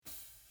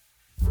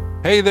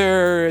Hey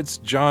there, it's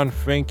John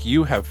Fink.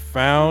 You have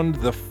found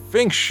the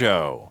Fink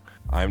Show.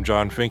 I'm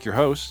John Fink, your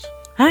host.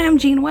 Hi, I'm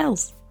Gene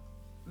Wells.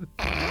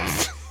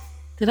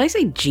 Did I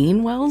say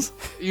Gene Wells?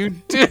 You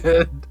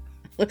did.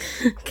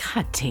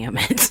 God damn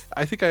it.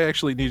 I think I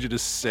actually need you to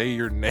say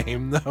your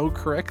name, though,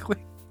 correctly.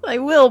 I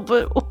will,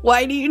 but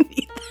why do you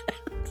need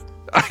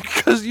that?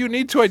 Because you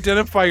need to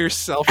identify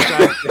yourself.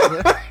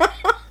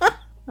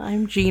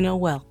 I'm Gina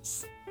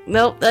Wells.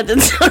 Nope, that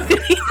didn't sound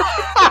good either.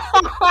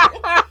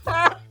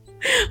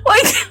 Why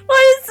is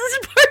this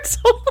part so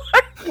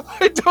hard?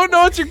 I don't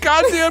know. It's your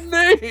goddamn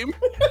name.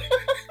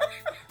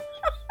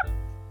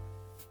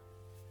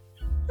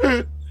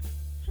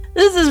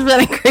 This has been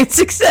a great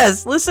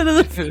success. Listen to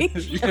the Fink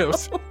Show.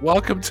 Yes,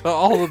 welcome to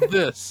all of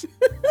this.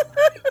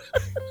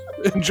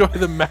 Enjoy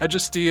the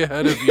majesty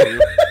ahead of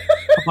you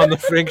on the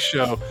Fink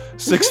Show.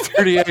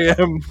 6:30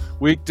 a.m.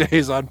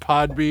 weekdays on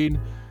Podbean,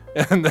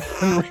 and then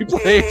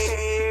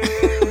replays.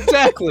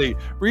 Exactly.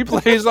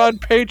 Replays on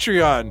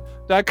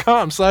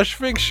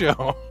patreon.com/Fink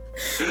Show.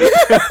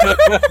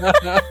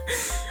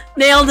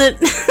 Nailed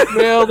it.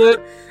 Nailed it.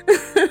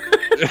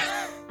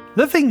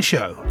 The Fink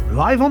Show,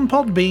 live on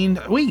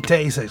Podbean,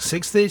 weekdays at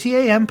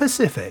 6:30 a.m.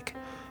 Pacific.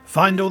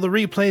 Find all the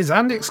replays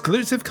and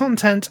exclusive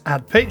content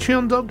at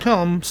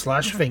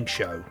patreon.com/Fink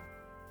Show.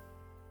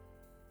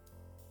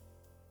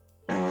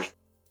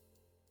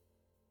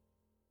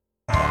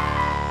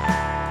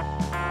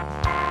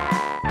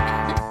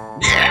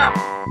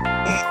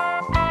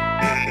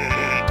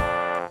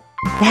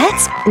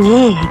 That's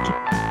big.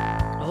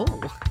 Oh.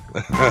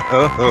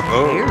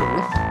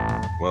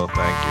 Well,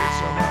 thank you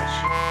so much.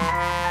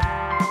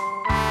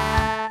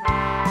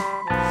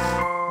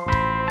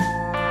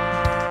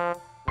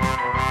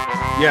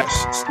 Yes,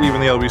 Steve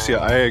in the LBC,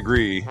 I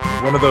agree.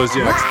 One of those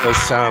yaks does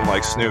sound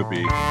like Snoopy.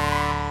 You want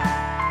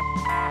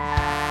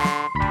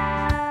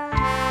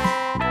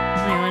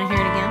to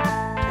hear it again?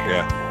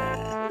 Yeah.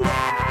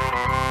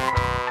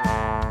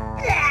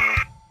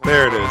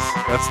 There it is.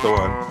 That's the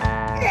one.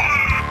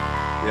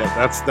 Yeah,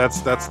 that's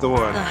the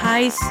one. The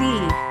high C.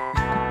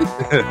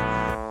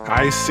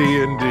 I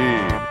see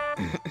indeed.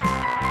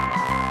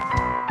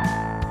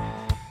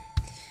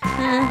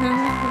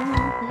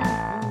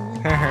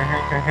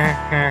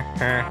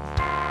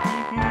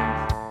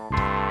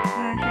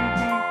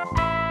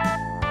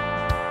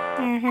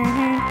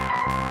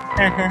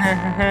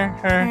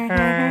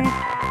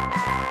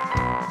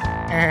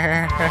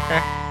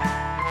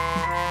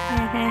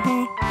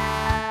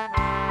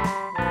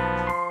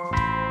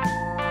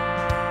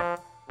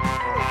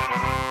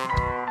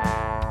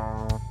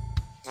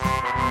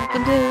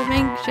 Welcome to the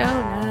Fink Show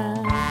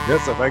now.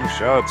 It's a Fink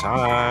Show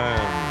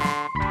time.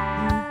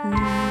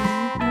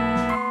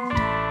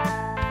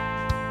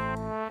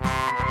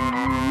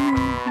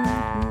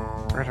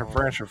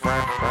 Fresh.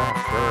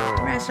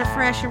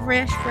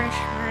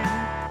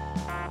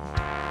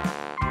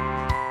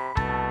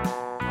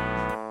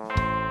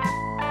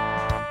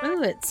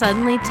 Ooh, it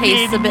suddenly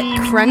tastes a bit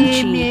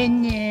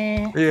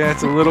crunchy. Yeah,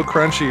 it's a little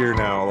crunchier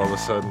now all of a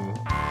sudden.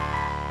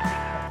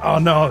 Oh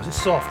no,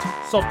 it's soft.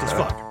 Soft as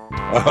fuck.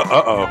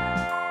 Uh-oh.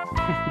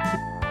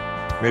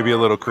 Maybe a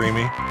little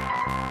creamy.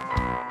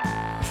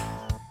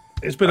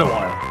 It's been a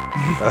while.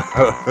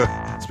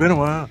 It's been a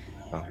while.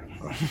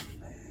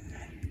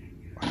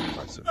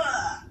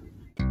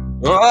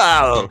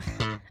 Wow!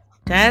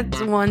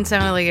 That one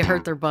sounded like it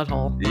hurt their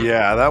butthole.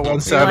 Yeah, that one You're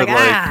sounded like.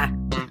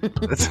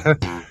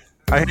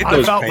 I hate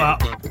those.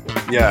 that.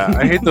 Yeah,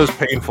 I hate those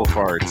painful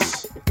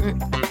farts.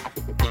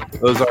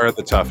 Those are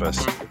the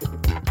toughest.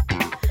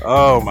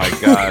 Oh my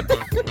god.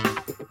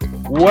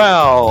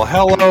 Well,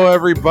 hello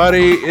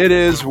everybody. It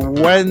is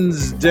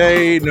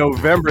Wednesday,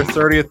 November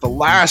 30th, the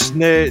last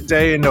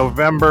day in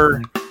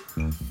November.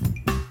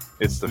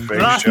 It's the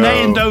Fink Show. Last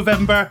day in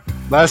November.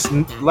 Last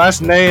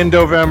day in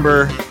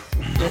November.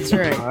 That's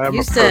right. I'm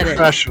You a said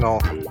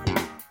professional.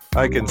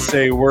 I can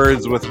say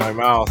words with my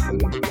mouth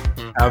and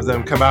have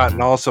them come out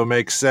and also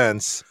make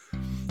sense.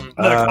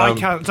 Look, I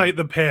can't take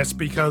the piss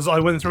because I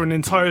went through an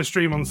entire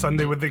stream on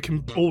Sunday with the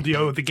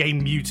audio of the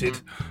game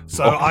muted,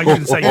 so I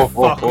can say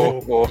fuck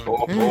all.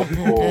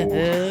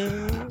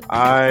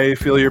 I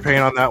feel your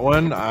pain on that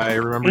one. I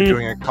remember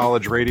doing a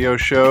college radio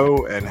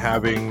show and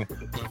having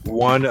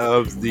one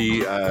of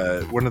the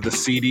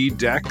CD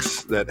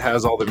decks that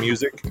has all the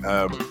music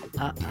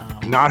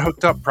not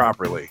hooked up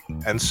properly,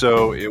 and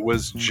so it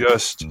was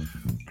just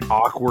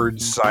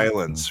awkward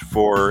silence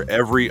for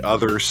every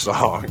other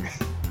song.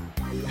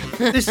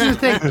 This is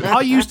the thing.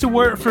 I used to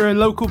work for a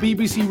local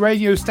BBC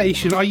radio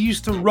station. I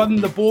used to run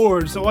the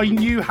board, so I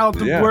knew how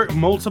to work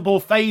multiple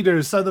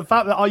faders. So the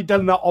fact that I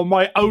done that on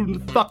my own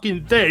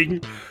fucking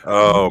thing,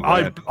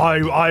 I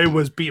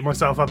was beating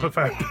myself up a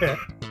fair bit.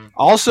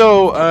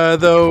 Also,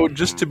 though,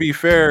 just to be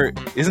fair,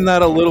 isn't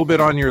that a little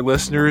bit on your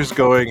listeners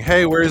going,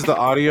 "Hey, where's the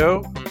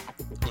audio?"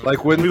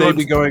 Like, wouldn't they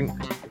be going?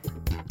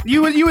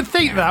 You would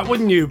think that,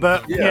 wouldn't you?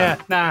 But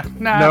nah.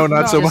 No,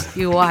 not so much.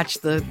 You watch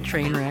the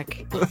train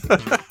wreck.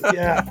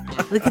 Yeah.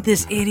 Look at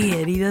this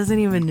idiot. He doesn't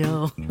even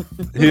know.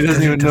 He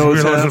doesn't even know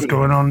what's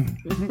going on.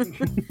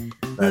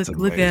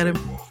 Look at him.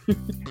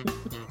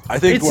 I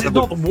think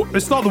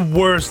it's not the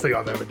worst thing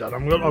I've ever done.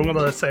 I'm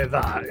gonna say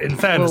that. In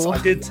fairness,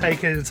 I did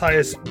take an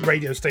entire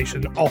radio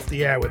station off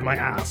the air with my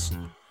ass.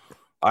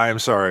 I'm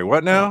sorry.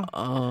 What now?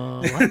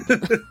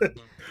 What?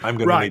 I'm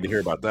going to need to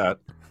hear about that.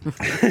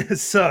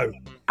 So,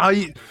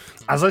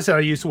 as I said, I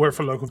used to work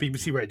for a local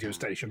BBC radio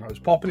station. I was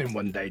popping in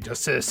one day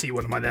just to see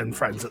one of my then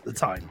friends at the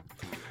time.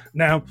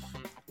 Now,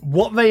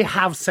 what they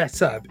have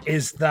set up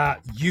is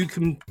that you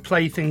can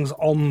play things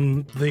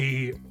on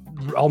the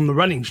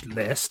running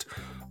list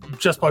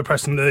just by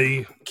pressing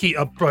the key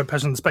up, by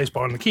pressing the space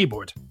bar on the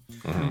keyboard.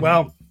 Mm-hmm.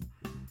 Well,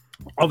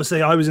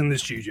 obviously, I was in the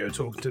studio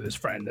talking to this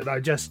friend, and I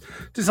just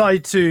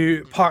decided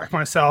to park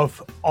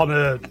myself on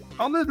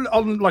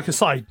like a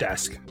side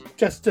desk,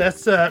 just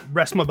to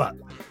rest my butt.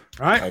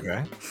 Right?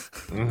 Okay.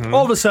 Mm-hmm.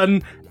 All of a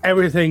sudden,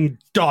 everything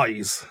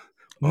dies.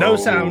 No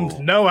sound,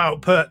 no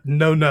output,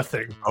 no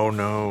nothing. Oh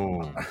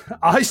no!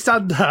 I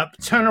stand up,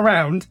 turn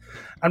around,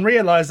 and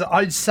realize that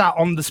I'd sat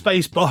on the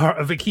space bar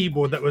of a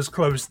keyboard that was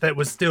closed, that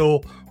was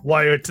still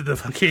wired to the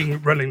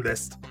fucking running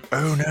list.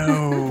 Oh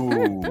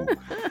no!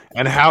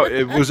 And how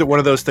was it? One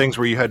of those things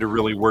where you had to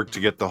really work to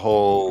get the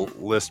whole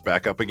list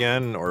back up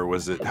again, or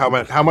was it how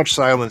much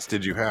silence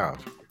did you have?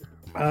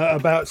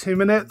 About 2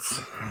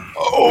 minutes.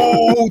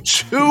 Oh,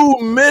 2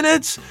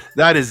 minutes!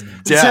 That is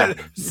death.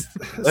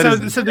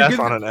 That is death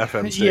on an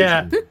FM station.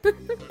 Yeah.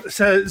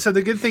 So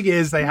the good thing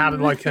is they had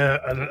like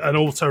an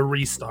auto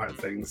restart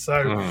thing.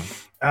 So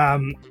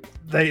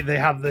they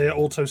had the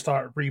auto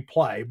start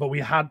replay, but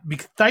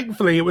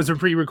thankfully it was a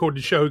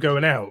pre-recorded show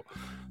going out.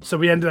 So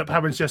we ended up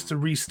having just to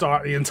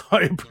restart the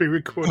entire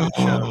pre-recorded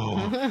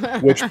show.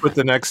 Which put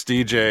the next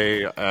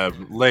DJ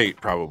late,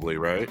 probably,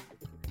 right?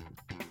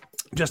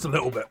 Just a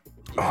little bit.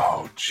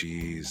 Oh,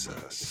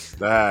 Jesus.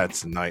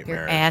 That's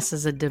nightmare. Your ass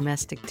is a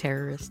domestic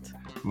terrorist.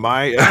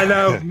 I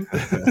know.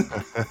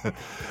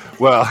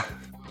 Well,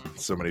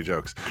 so many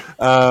jokes.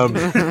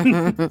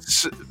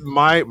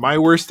 My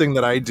worst thing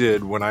that I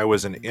did when I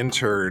was an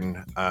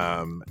intern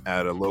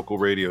at a local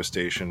radio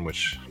station,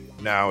 which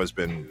now has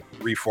been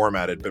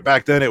reformatted, but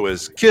back then it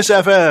was Kiss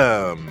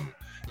FM.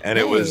 And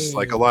it was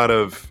like a lot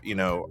of,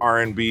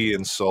 R&B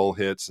and soul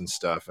hits and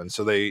stuff. And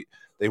so they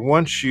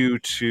want you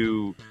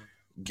to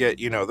get,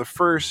 the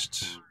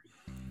first,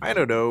 I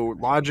don't know,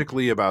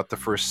 logically about the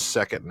first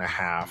second and a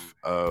half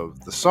of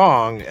the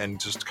song and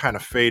just kind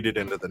of fade it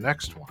into the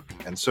next one.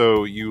 And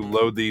so you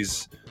load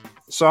these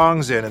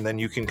songs in and then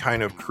you can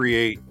kind of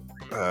create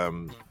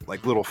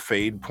like little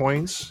fade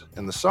points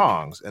in the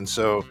songs. And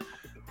so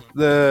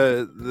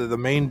the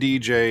main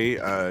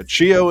DJ,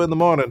 Chio in the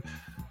morning,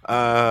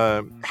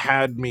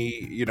 had me,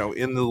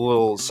 in the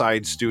little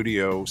side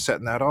studio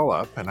setting that all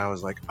up. And I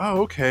was like,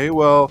 oh, okay,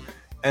 well,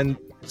 and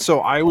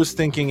so I was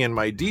thinking in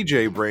my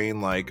DJ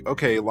brain, like,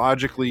 okay,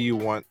 logically you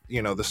want,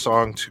 the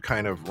song to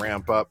kind of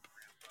ramp up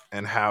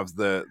and have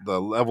the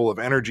level of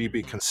energy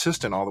be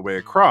consistent all the way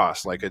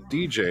across, like a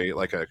DJ,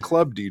 like a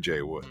club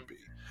DJ would be.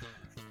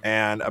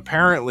 And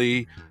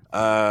apparently,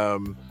 they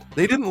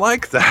didn't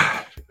like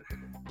that.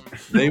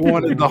 They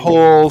wanted the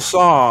whole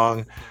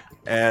song.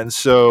 And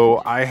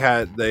so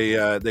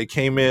they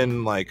came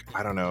in like,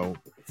 I don't know,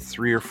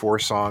 3 or 4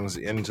 songs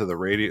into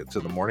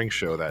the morning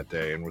show that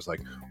day and was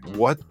like,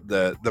 what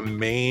the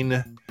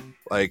main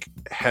like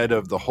head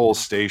of the whole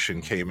station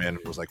came in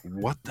and was like,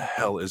 what the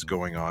hell is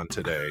going on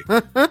today?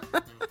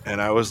 And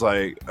I was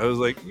like,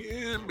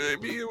 yeah,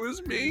 maybe it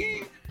was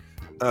me.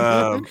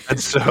 And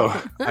so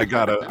I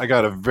got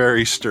a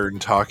very stern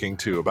talking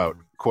to about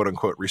quote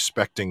unquote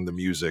respecting the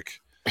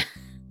music.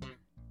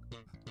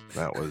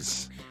 That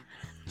was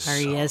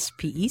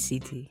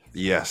RESPECT.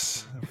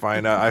 Yes.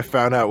 I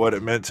found out what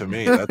it meant to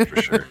me, that's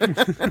for sure.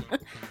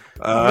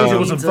 It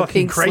was a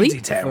fucking crazy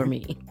town for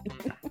me.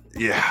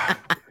 Yeah.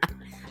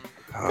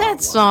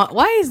 That song,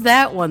 why is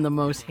that one the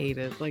most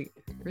hated? Like,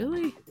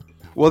 really?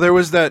 Well, there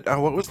was that,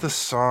 what was the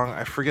song?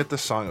 I forget the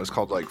song. It was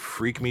called like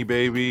Freak Me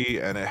Baby,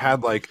 and it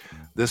had like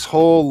this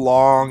whole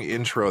long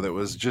intro that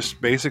was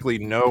just basically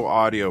no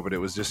audio, but it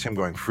was just him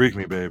going, Freak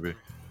Me Baby.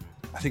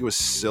 I think it was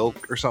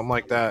Silk or something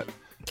like that.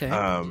 Okay.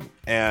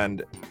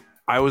 And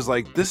I was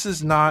like, this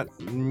is not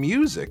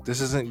music.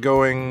 This isn't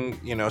going,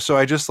 so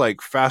I just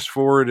like fast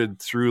forwarded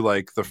through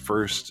like the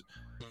first,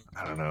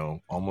 I don't know,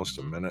 almost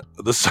a minute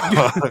of the song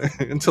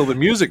until the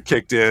music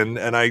kicked in,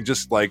 and I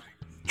just like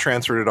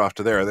transferred it off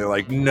to there. They're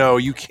like, no,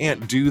 you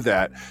can't do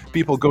that.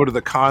 People go to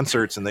the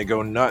concerts and they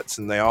go nuts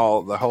and the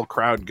whole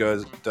crowd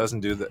doesn't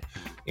do that,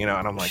 and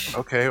I'm like,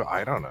 okay,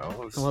 I don't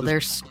know.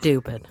 They're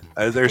stupid.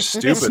 They're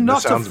stupid. It's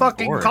not a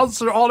fucking boring.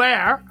 concert on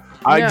air.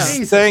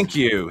 Thank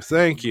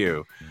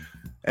you.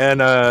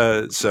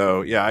 And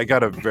so yeah, I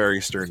got a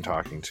very stern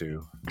talking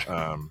to.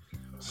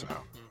 So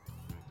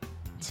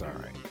it's all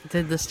right.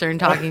 Did the stern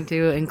talking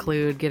to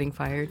include getting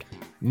fired?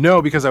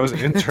 No, because I was an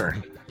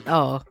intern.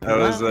 Oh,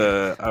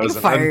 I was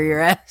fire your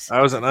ass.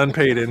 I was an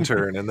unpaid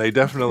intern, and they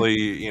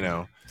definitely,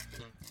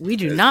 We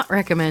do not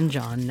recommend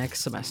John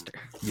next semester.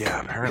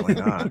 Yeah, apparently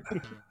not.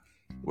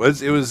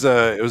 It was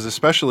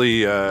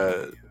especially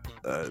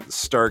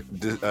stark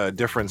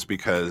difference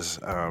because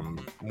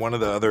one of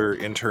the other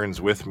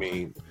interns with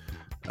me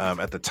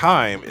at the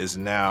time is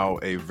now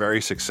a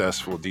very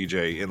successful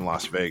DJ in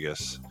Las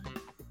Vegas.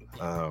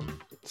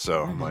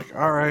 So I'm like,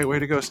 all right, way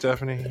to go,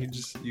 Stephanie.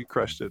 You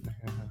crushed it.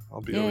 Yeah,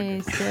 I'll be over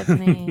here.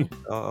 Stephanie.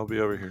 I'll be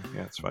over here.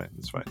 Yeah, it's fine.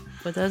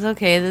 But that's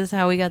okay. This is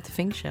how we got the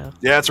FINK show.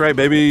 Yeah, that's right,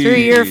 baby. Through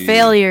your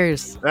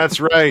failures. That's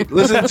right.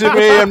 Listen to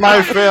me and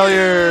my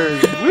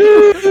failures.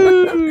 Woo!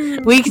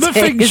 The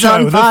FINK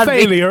show, the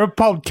failure of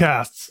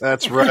podcasts.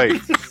 That's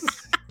right.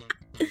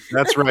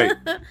 That's right.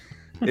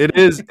 It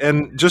is,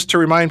 and just to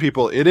remind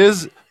people, it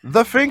is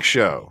the FINK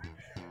show.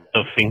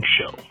 The FINK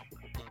show.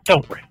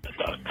 Don't rape the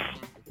ducks.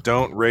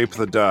 Don't rape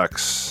the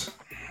ducks.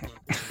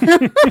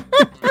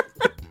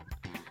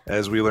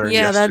 As we learned yesterday.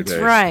 Yeah, that's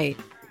right.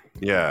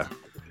 Yeah.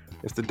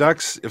 If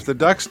the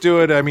ducks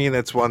do it, I mean,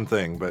 it's one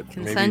thing, but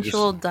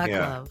consensual maybe duck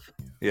love.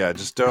 Yeah,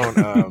 just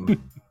don't.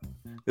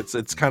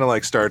 It's kind of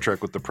like Star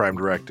Trek with the Prime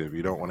Directive.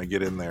 You don't want to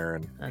get in there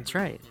and that's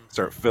right.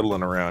 Start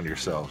fiddling around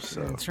yourself.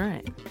 So that's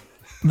right.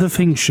 The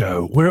FINK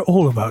show. We're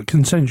all about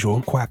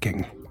consensual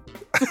quacking.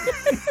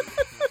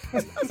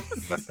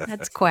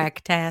 That's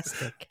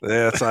quacktastic.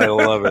 Yes, I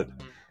love it.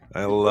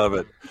 I love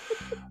it.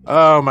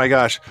 Oh my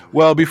gosh.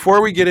 Well,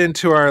 before we get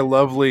into our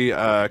lovely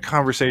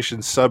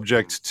conversation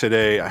subject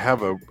today, I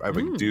have a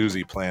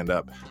doozy planned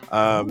up.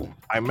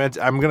 I'm going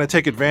to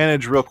take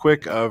advantage real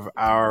quick of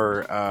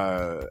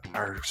our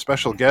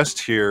special guest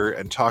here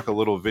and talk a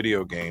little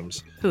video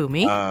games. Who,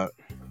 me?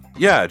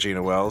 Yeah,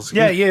 Gina Wells.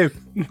 Yeah, you.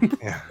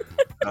 Yeah.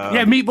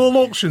 Yeah, Meatball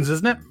Auctions,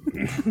 isn't it?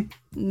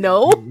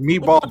 No.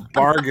 Meatball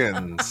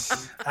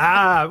Bargains.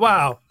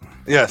 Wow.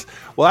 Yes.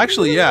 Well,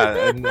 actually,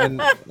 yeah,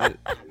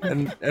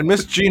 and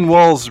Miss Jean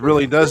Wells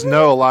really does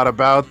know a lot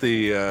about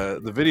the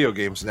video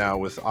games now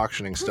with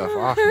auctioning stuff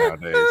off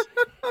nowadays.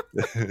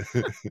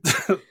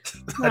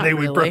 I think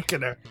we broke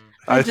her.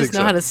 I just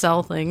know how to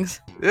sell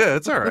things. Yeah,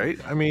 it's all right.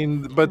 I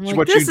mean, but like,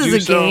 what this you do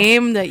is a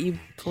game that you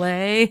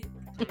play.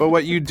 But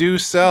what you do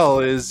sell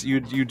is you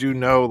do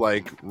know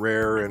like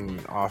rare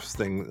and off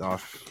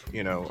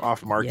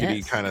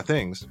markety kind of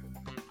things,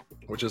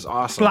 which is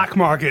awesome. Black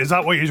market, is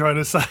that what you're trying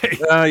to say?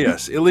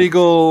 Yes,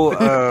 illegal.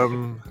 I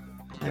will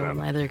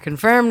neither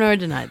confirm nor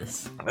deny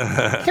this.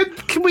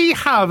 Can we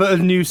have a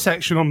new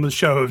section on the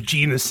show of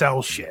Gina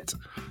sell shit?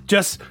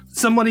 Just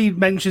somebody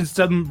mentions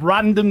some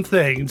random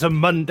thing, some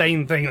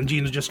mundane thing, and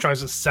Gina just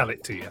tries to sell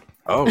it to you.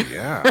 Oh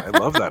yeah, I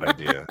love that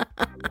idea.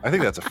 I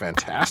think that's a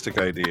fantastic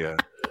idea.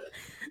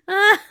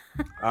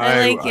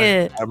 I like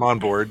it. I'm on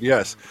board.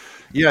 Yes.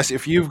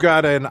 If you've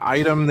got an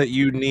item that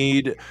you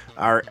need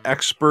our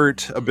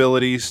expert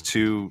abilities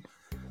to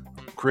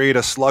create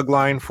a slug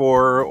line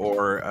for,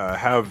 or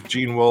have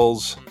Gene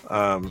Wills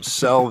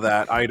sell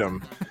that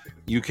item,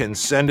 you can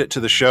send it to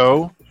the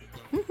show,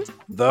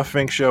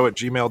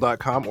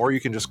 thefinkshow@gmail.com, or you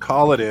can just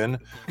call it in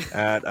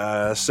at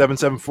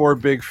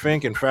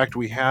 774-BIG-FINK. In fact,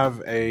 we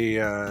have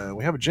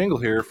a jingle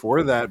here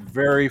for that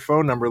very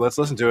phone number. Let's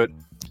listen to it.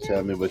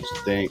 Tell me what you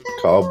think.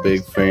 Call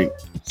Big Fink.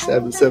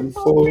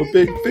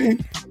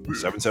 774-BIG-FINK.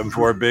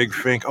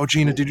 774-BIG-FINK. Oh,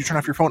 Gina, did you turn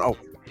off your phone? Oh.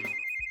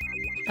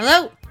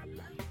 Hello.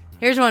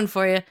 Here's one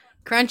for you.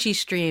 Crunchie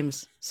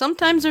streams.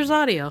 Sometimes there's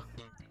audio.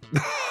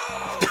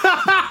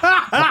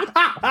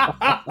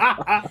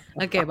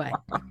 Okay, bye.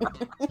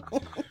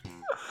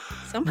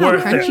 Somehow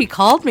Crunchie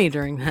called me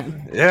during that.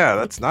 Yeah,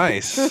 that's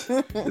nice.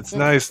 It's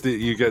nice that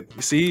you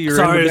get... See,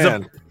 you're in the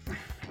band.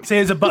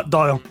 It's a butt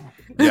dial.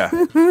 Yeah.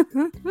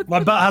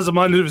 My butt has a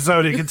mind of its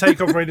own. It can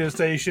take off radio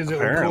stations. It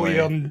will call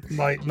you on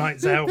like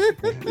nights out.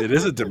 It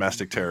is a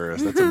domestic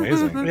terrorist. That's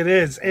amazing. It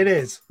is.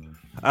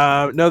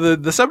 No,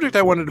 the subject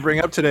I wanted to bring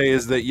up today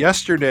is that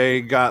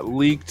yesterday got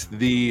leaked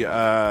the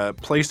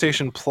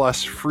PlayStation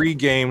Plus free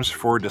games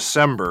for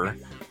December.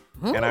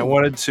 Ooh. And I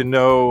wanted to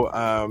know,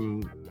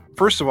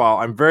 first of all,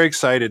 I'm very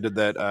excited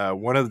that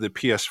one of the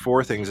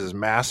PS4 things is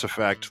Mass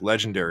Effect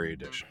Legendary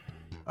Edition.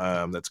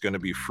 That's going to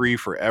be free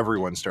for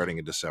everyone starting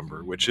in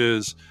December, which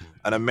is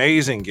an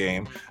amazing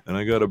game. And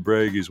I got to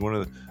brag, he's one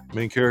of the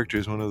main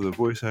characters, one of the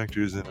voice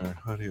actors in our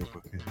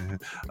audiobook.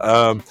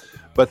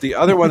 But the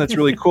other one that's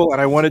really cool,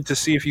 and I wanted to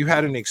see if you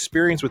had an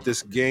experience with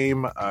this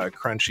game,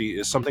 Crunchie,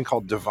 is something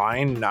called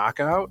Divine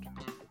Knockout.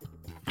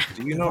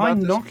 Do you know about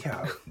this?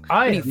 Knockout?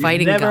 Are you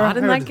fighting God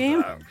in that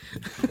game?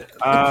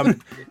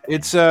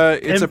 It's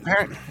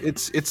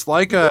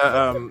like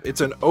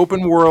it's an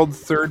open world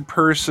third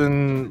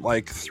person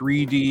like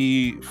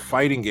 3D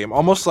fighting game,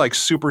 almost like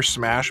Super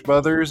Smash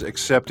Brothers,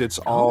 except it's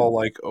all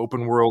like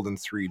open world and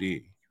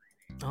 3D.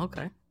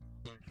 Okay.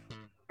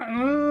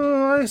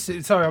 I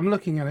see. Sorry, I'm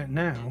looking at it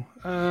now.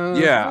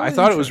 I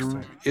thought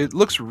it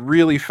looks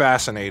really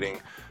fascinating.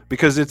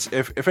 Because it's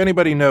if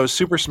anybody knows,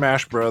 Super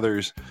Smash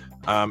Brothers,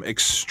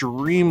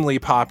 extremely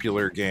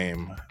popular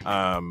game,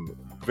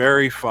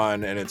 very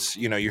fun, and it's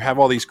you have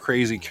all these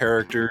crazy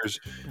characters,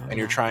 and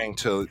you're trying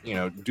to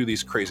do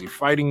these crazy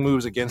fighting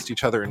moves against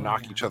each other and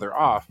knock each other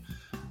off.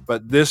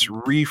 But this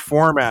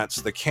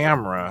reformats the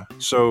camera,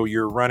 so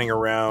you're running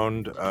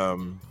around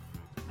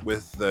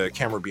with the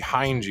camera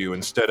behind you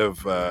instead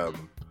of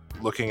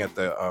looking at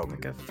the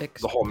Like a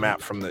fixed the whole point.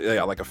 map from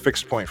like a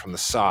fixed point from the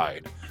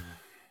side.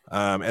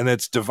 And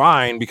it's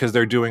divine because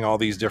they're doing all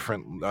these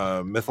different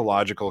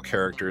mythological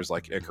characters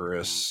like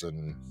Icarus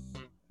and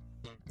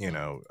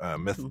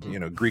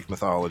Greek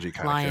mythology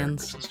kind of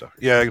characters and stuff.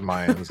 Yeah,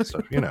 Mayans and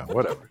stuff.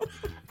 Whatever,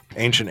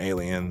 ancient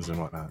aliens and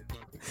whatnot.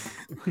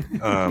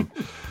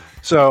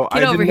 So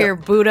Get over here,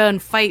 Buddha,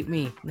 and fight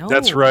me. No,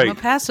 that's right. I'm a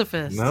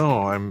pacifist.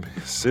 No, I'm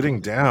sitting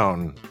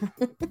down.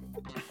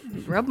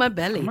 Rub my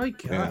belly. Oh my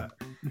god.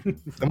 Yeah.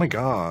 Oh my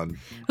god.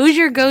 Who's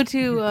your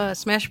go-to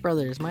Smash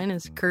Brothers? Mine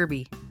is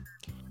Kirby.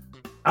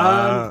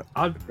 I've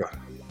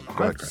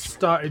Crunchie.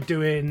 started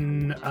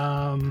doing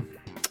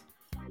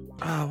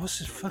what's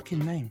his fucking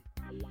name?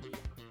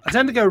 I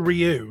tend to go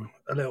Ryu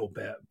a little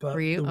bit, but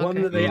Ryu? the one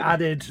Okay. that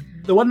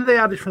they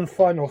added from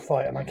Final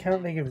Fight, and I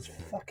can't think of his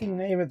fucking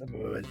name at the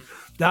moment.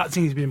 That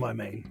seems to be my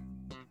main.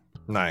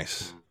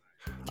 Nice.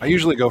 I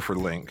usually go for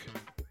Link.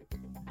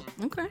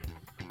 Okay.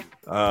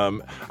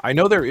 I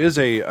know there is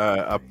a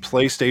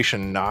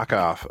PlayStation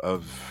knockoff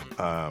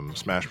of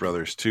Smash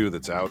Brothers 2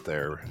 that's out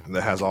there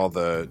that has all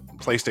the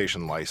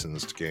PlayStation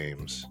licensed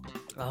games.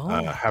 Oh.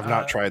 Have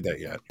not tried that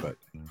yet, but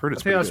heard I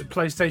it's think pretty that's good.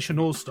 PlayStation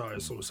All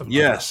Stars or something.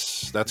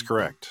 Yes, that's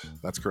correct.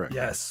 That's correct.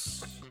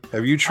 Yes.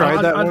 Have you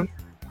tried that one?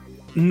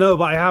 No,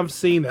 but I have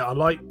seen it. I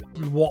like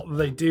what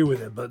they do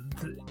with it, but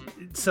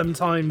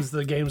sometimes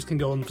the games can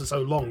go on for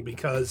so long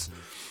because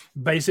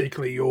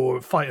basically you're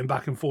fighting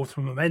back and forth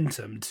for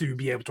momentum to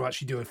be able to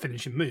actually do a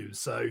finishing move.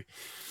 So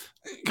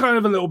kind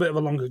of a little bit of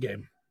a longer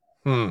game.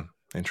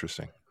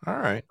 Interesting. All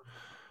right.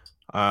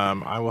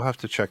 I will have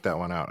to check that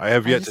one out. I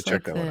have yet to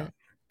check that one out.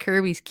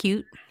 Kirby's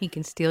cute. He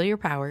can steal your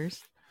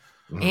powers.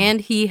 Mhm.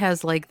 And he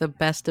has like the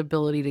best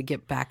ability to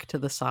get back to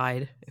the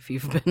side if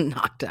you've been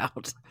knocked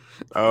out.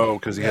 Oh,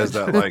 because he has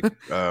that like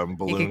He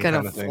balloon can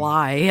kind of thing.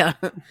 fly. Yeah.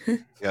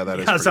 Yeah, that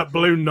He is. has that pretty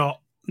balloon knot.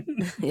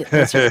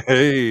 That's cool. right.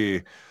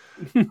 Hey.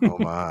 Oh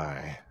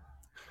my.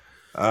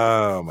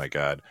 Oh my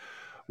God.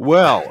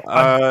 Well,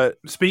 go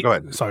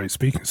ahead. Sorry,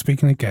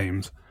 speaking of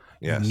games,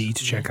 Yes. you need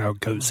to check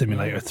out Goat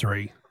Simulator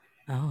 3.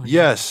 Oh,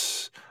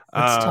 Yes.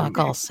 Let's talk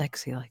all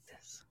sexy like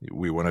this.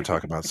 We want to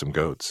talk about some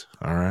goats.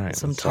 All right.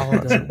 Some let's talk tall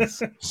about some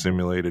goats.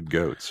 simulated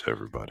goats,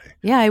 everybody.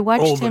 Yeah, I All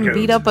watched the him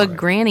beat goats, up a right.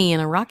 granny in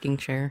a rocking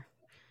chair.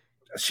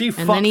 She And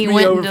fucked then he me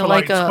went over into for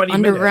like a 20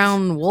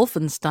 underground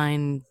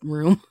Wolfenstein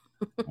room.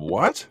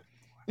 What?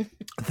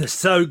 minutes.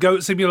 So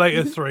Goat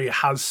Simulator 3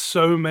 has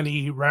so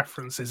many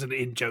references and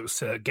in-jokes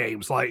to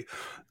games. Like,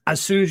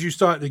 as soon as you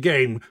start the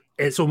game,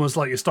 it's almost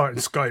like you're starting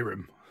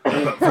Skyrim,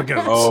 but for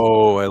goats.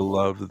 Oh, I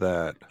love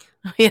that.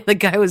 Yeah, the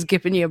guy was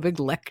giving you a big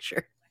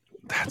lecture.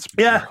 That's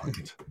Yeah.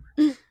 brilliant.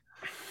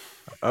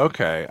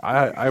 Okay,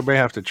 I may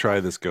have to try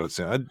this goat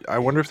sim. I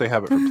wonder if they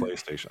have it for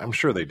PlayStation. I'm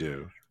sure they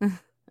do.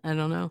 I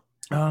don't know.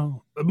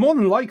 Oh, more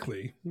than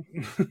likely.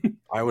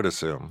 I would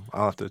assume.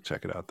 I'll have to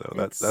check it out though.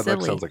 That It's sounds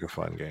silly. like a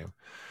fun game.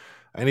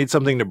 I need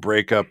something to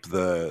break up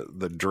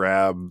the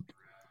drab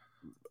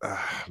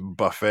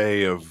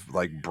buffet of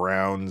like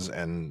browns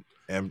and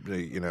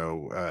empty,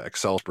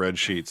 Excel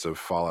spreadsheets of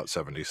Fallout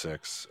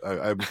 76.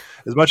 I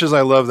as much as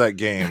I love that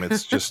game,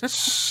 it's just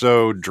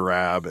so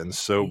drab and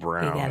so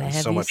brown. You gotta and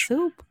have so your much.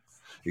 soup.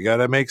 You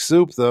gotta make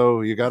soup though.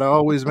 You gotta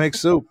always make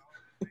soup.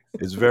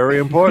 It's very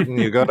important.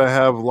 You gotta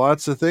have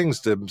lots of things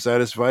to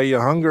satisfy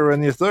your hunger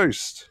and your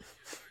thirst,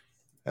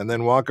 and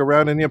then walk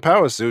around in your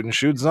power suit and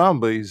shoot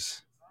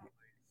zombies.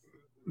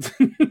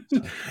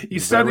 You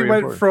suddenly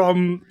went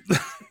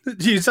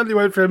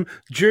from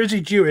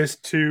Jersey Jewish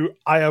to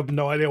I have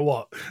no idea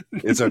what.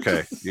 It's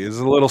okay. He's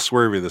a little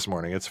swervy this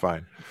morning. It's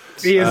fine.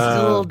 He is He's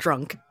a little Uh,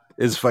 drunk.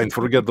 It's fine.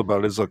 Forget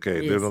about it. It's okay.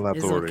 They It's- don't have to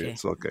it's worry. okay.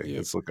 It's okay. Yeah.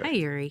 It's okay. Hi,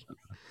 Yuri.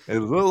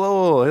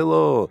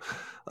 Hello.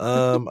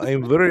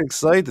 I'm very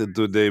excited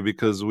today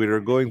because we are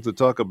going to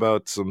talk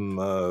about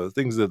some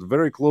things that are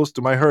very close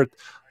to my heart.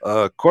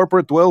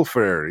 Corporate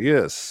welfare.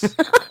 Yes.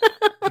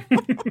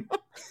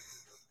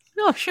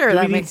 Oh, sure, Do we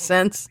that need- makes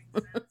sense.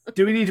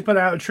 Do we need to put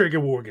out a trigger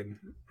warning?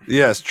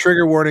 Yes,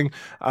 trigger warning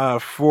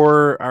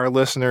for our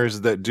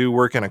listeners that do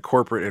work in a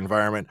corporate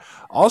environment.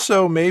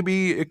 Also,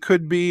 maybe it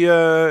could be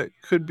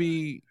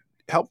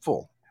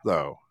helpful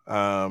though,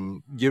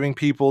 giving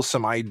people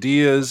some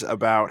ideas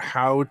about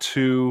how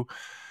to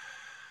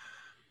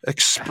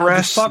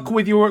express. Fuck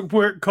with your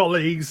work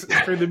colleagues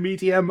through the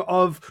medium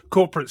of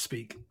corporate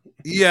speak.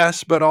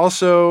 Yes, but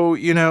also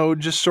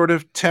just sort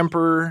of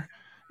temper.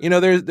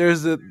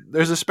 There's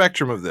a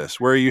spectrum of this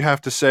where you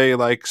have to say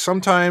like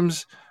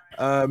sometimes.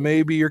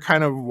 Maybe you're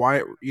kind of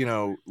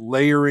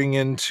layering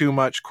in too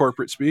much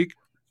corporate speak.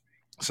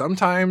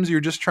 Sometimes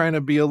you're just trying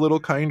to be a little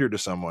kinder to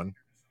someone.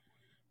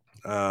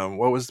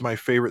 What was my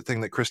favorite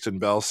thing that Kristen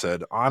Bell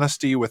said?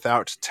 Honesty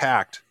without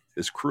tact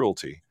is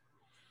cruelty.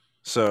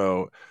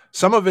 So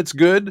some of it's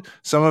good,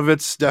 some of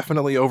it's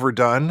definitely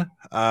overdone,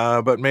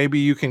 but maybe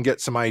you can get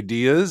some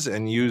ideas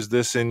and use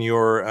this in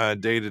your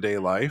day-to-day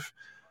life.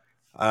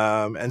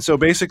 And so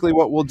basically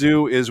what we'll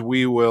do is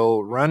we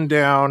will run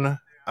down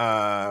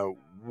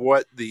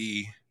what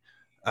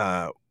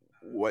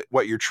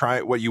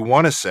you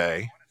want to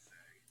say,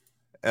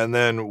 and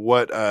then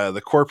what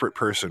the corporate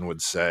person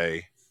would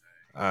say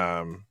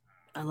I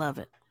love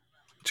it.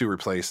 to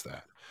replace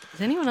that.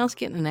 Is anyone else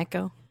getting an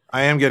echo?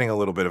 I am getting a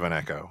little bit of an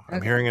echo. I'm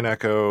Okay. hearing an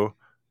echo.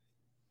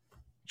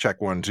 Check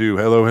 1, 2.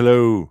 Hello,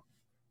 hello.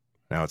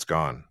 Now it's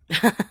gone.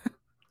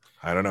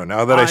 I don't know.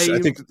 Now that I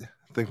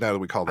think now that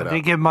we called it I out.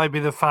 think it might be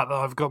the fact that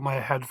I've got my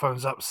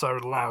headphones up so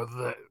loud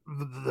that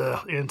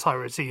the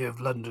entirety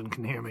of London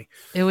can hear me.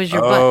 It was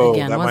your butt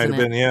again, that might wasn't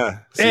have it? been, yeah.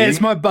 See? It's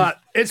my butt.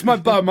 It's my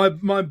bum.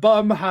 My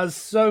bum has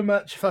so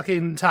much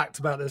fucking tact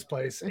about this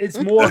place. It's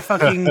more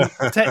fucking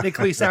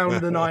technically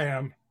sound than I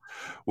am.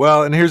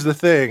 Well, and here's the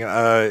thing.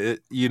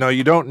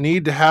 You don't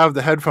need to have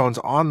the headphones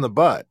on the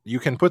butt. You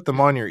can put them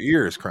on your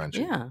ears, Crunchie.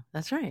 Yeah,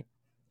 that's right.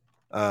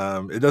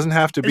 It doesn't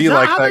have to Is be that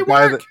like how that they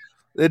guy work?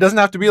 it doesn't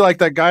have to be like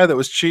that guy that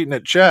was cheating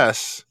at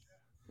chess.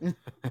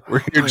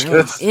 Where you're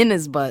just In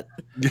his butt.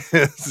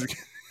 yes.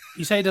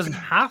 You say it doesn't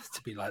have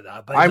to be like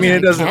that, but I mean, it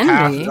doesn't can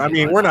have be. to. I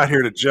mean, we're not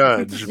here to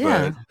judge,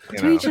 Yeah, but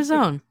to each his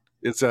own.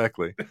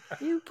 exactly.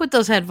 You put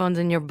those headphones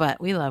in your butt.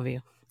 We love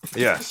you.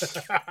 Yes.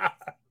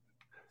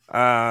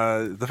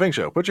 The Fink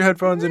Show. Put your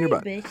headphones in your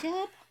butt.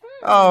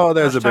 Oh,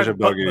 there's a Bishop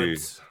Buggy.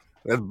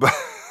 That's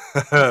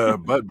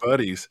butt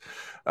buddies.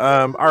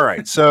 All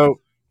right, so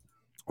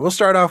we'll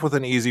start off with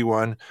an easy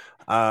one.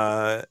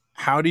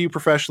 How do you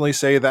professionally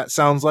say that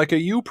sounds like a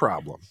you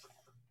problem?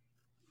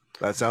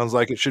 That sounds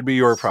like it should be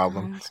your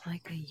problem. Sounds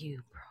like a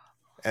you problem.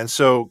 And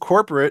so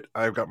corporate,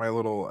 I've got my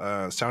little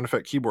sound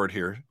effect keyboard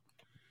here.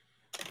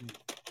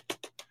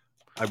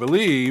 I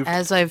believe.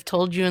 As I've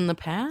told you in the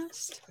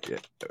past?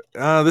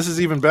 This is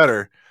even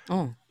better.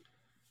 Oh.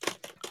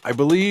 I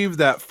believe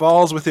that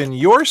falls within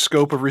your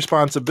scope of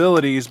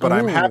responsibilities, but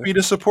I'm happy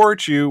to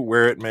support you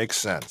where it makes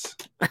sense.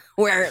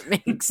 Where it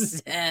makes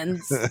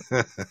sense.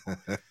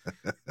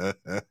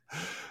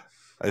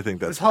 I think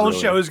that's this whole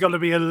brilliant. show is going to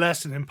be a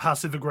lesson in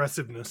passive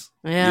aggressiveness.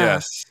 Yeah.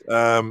 Yes.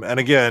 And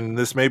again,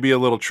 this may be a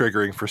little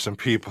triggering for some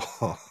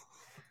people.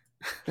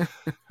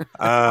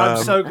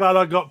 I'm so glad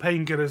I got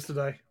painkillers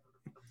today.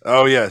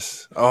 Oh,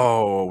 yes.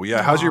 Oh,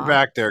 yeah. How's your Aw.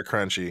 back there,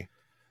 Crunchie?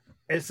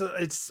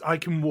 It's I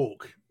can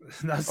walk.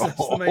 That's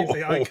the main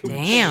thing. I can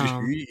Damn.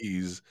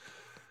 Jeez.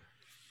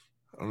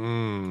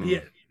 Mm. Yeah.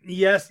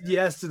 Yes,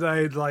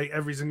 yesterday, like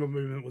every single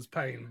movement was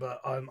pain,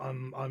 but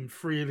I'm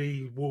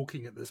freely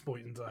walking at this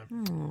point in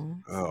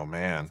time. Oh,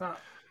 man.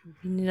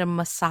 You need a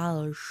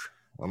massage.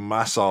 A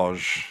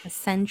massage. A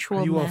sensual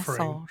Are you massage.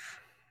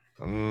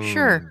 offering?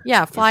 Sure.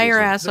 Yeah, fly your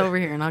is ass over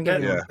here and I'll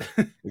give you Yeah,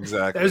 one.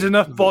 exactly. There's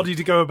enough body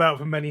to go about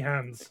for many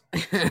hands.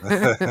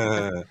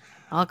 Have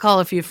I'll call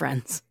a few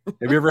friends.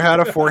 you ever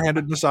had a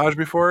four-handed massage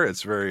before?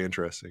 It's very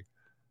interesting.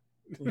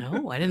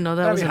 No, I didn't know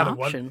that was an Have you had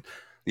one? option.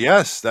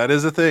 Yes, that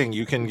is a thing.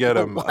 You can get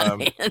them.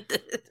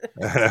 One-handed.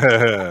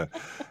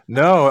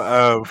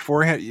 No,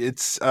 forehand.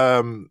 It's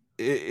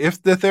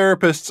if the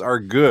therapists are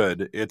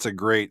good, it's a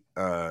great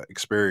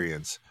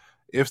experience.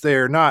 If they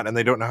are not and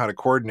they don't know how to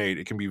coordinate,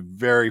 it can be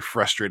very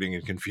frustrating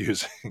and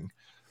confusing.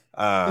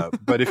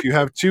 But if you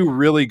have two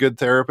really good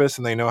therapists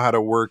and they know how to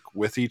work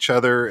with each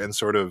other and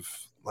sort of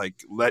like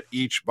let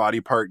each body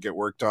part get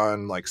worked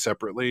on like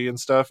separately and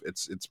stuff,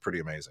 it's pretty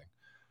amazing.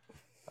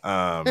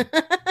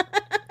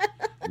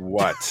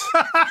 What?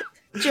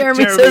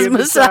 Jeremy says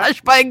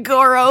massage by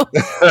Goro.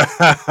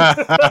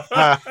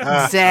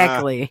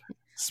 Exactly.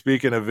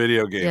 Speaking of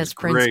video games, Yes,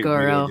 Prince great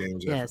Goro. video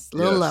games. Yes, a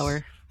little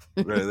lower.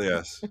 Right,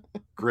 yes,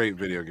 great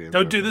video games.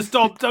 Don't do the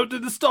stomp. Don't do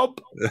the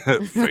stomp.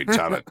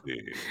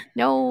 Fatality.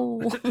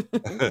 No.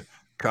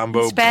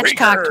 Combo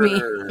Spatchcocked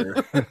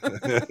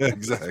breaker.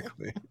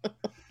 Exactly.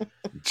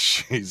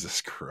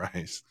 Jesus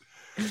Christ.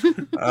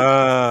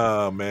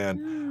 Oh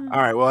man. All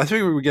right. Well, I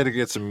think we got to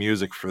get some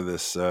music for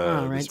this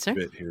right, this sir.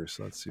 bit here.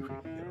 So let's see if we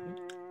can get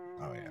it.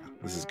 Oh yeah,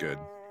 this is good.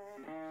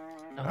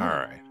 Oh. All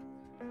right.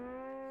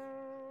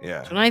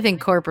 Yeah. When I think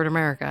corporate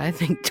America, I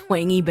think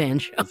twangy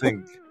banjo. I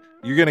think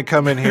you're gonna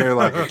come in here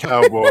like a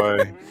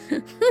cowboy.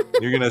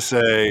 You're gonna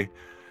say,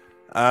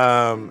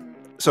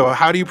 so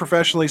how do you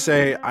professionally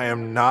say I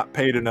am not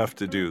paid enough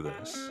to do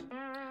this?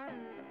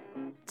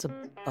 It's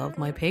above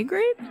my pay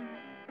grade?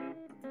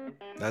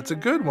 That's a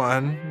good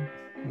one.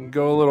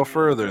 Go a little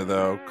further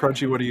though.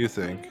 Crunchie, what do you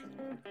think?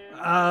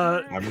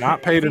 I'm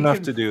not paid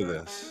enough to do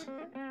this.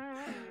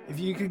 If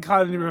you can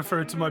kindly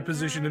refer to my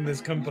position in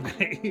this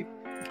company.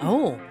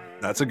 Oh,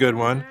 That's a good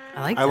one.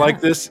 I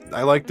like this.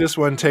 I like this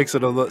one. Takes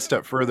it a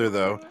step further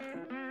though.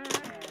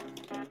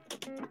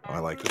 Oh, I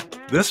like it.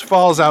 This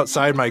falls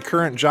outside my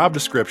current job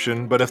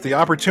description, but if the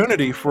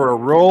opportunity for a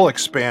role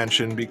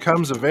expansion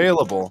becomes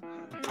available,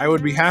 I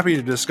would be happy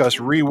to discuss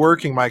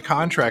reworking my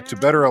contract to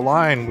better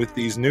align with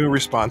these new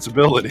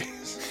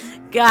responsibilities.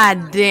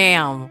 God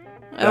damn.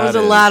 That was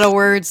a is- lot of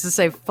words to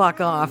say fuck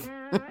off.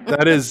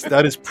 That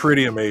is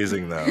pretty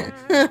amazing though.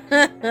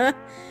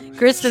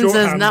 Kristen says,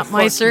 Shorthand, not my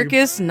fuck you.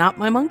 circus, not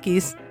my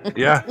monkeys.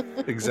 Yeah,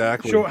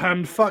 exactly.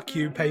 Shorthand, fuck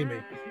you, pay me.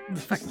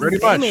 Pretty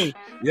Pay much. me.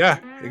 Yeah,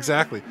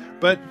 exactly.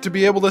 But to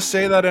be able to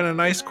say that in a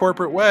nice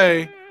corporate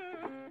way,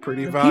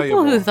 pretty The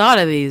valuable. people who thought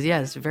of these,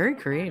 yes, very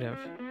creative.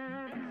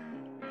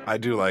 I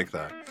do like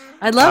that.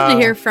 I'd love to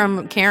hear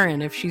from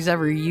Karen if she's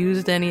ever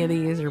used any of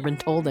these or been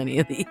told any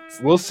of these.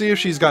 We'll see if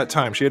she's got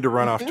time. She had to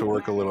run off to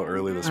work a little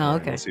early this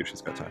morning. Okay. We'll see if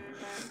she's got time.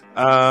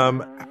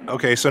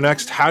 Okay, so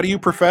next, how do you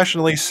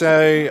professionally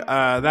say,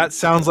 that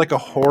sounds like a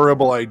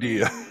horrible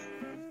idea?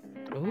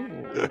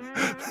 Ooh.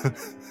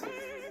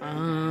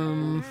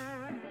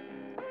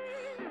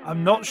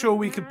 I'm not sure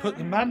we could put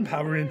the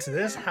manpower into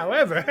this.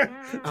 However,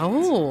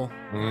 Oh.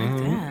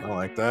 I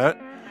like that.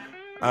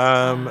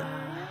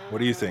 What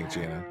do you think,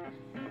 Gina?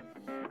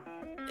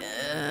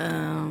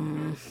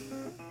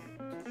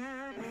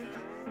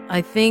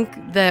 I think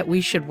that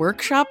we should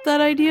workshop that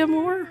idea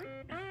more.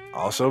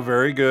 Also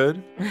very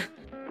good.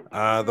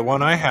 The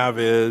one I have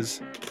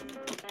is,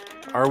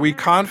 are we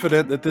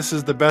confident that this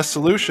is the best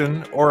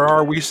solution, or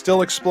are we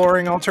still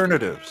exploring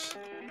alternatives?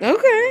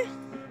 Okay.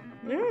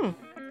 Yeah.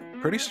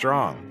 Pretty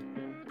strong.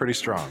 Pretty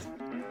strong.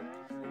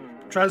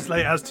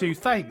 translate as to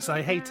thanks,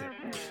 I hate it.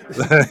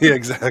 Yeah,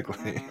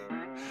 exactly.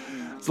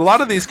 So a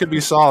lot of these could be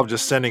solved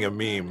just sending a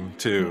meme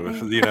too,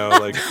 you know,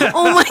 like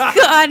Oh my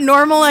god,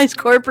 normalize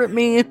corporate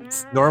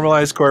memes.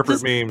 normalized corporate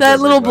Just memes. that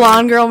little everybody.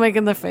 blonde girl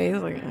making the face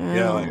like,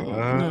 Yeah, like,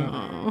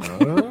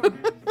 no.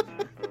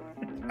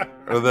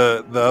 or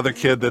the other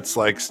kid that's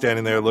like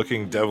standing there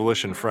looking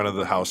devilish in front of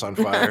the house on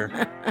fire.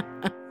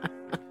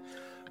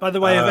 By the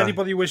way, if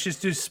anybody wishes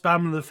to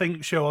spam the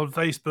FINK show on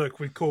Facebook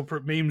with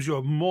corporate memes,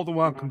 you're more than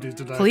welcome to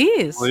today.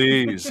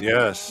 Please,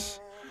 yes.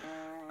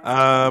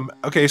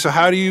 Okay, so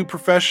how do you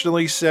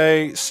professionally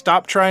say,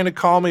 stop trying to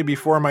call me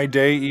before my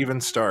day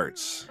even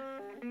starts?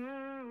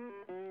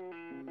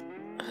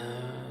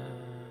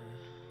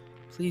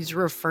 Please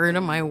refer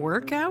to my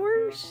work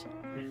hours?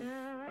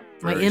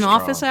 My Very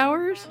in-office strong.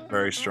 hours?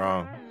 Very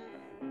strong.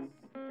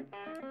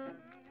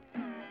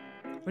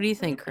 What do you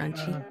think,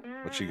 Crunchie?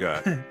 What you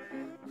got?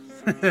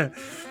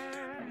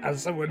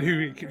 As someone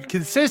who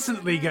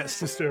consistently gets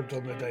disturbed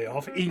on the day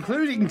off,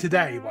 including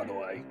today, by the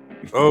way.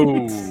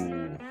 Oh.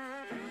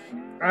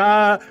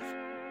 I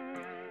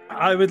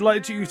would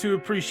like you to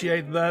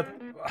appreciate that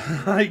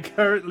I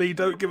currently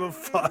don't give a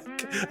fuck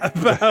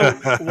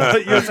about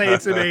what you're saying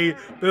to me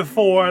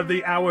before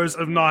the hours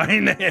of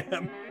 9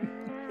 a.m.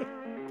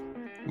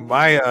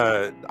 My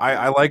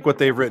I like what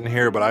they've written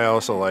here, but I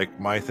also like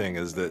my thing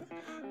is that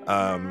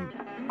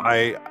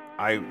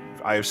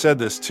I've said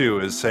this too,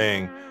 is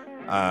saying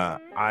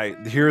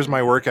here's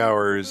my work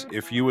hours.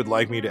 If you would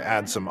like me to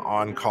add some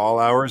on-call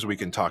hours, we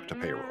can talk to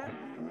payroll.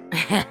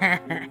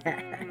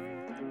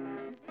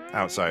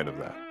 Outside of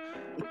that.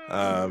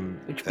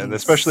 And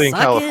especially in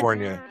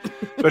California.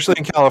 Especially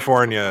in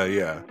California,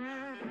 yeah.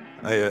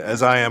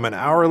 As I am an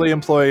hourly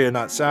employee and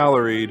not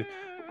salaried,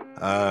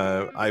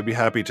 I'd be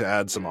happy to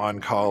add some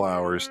on-call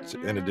hours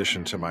in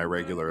addition to my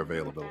regular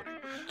availability.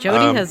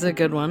 Jody has a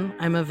good one.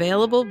 I'm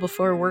available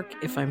before work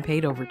if I'm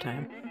paid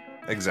overtime.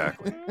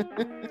 Exactly.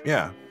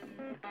 Yeah.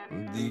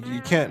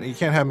 You can't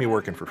have me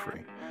working for free.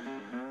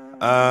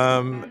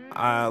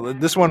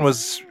 This one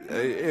was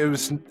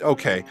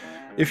okay.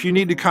 If you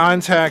need to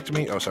contact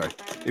me,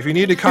 if you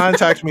need to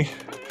contact me,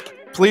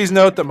 please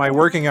note that my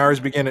working hours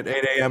begin at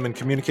 8 a.m. and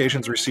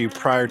communications received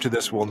prior to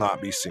this will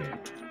not be seen.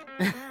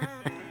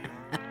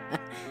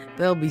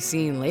 They'll be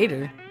seen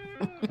later.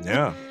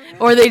 Yeah.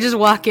 Or they just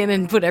walk in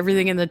and put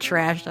everything in the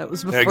trash that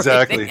was before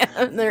Exactly.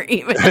 their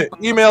email.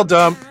 Email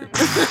dump.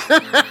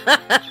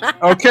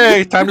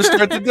 Okay, time to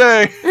start the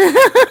day.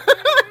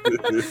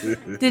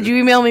 Did you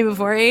email me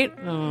before 8?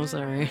 Oh,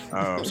 sorry. Oh,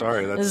 I'm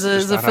sorry. That's There's a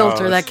just not how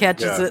filter I that was-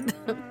 catches yeah. it.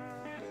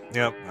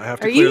 Yep, I have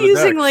to Are clear you the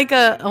using deck. like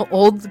a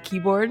old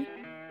keyboard?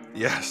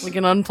 Yes. Like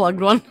an unplugged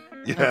one?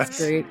 Yes. That's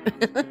great.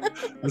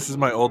 This is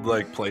my old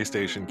like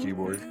PlayStation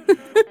keyboard.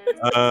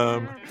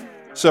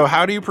 So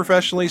how do you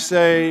professionally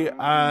say,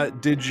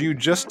 did you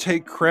just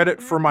take credit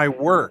for my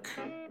work?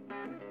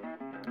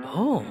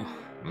 Oh,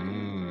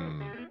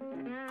 Mm.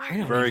 I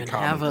don't Very even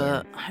common have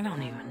a. thing. I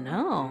don't even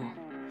know.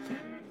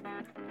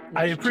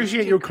 I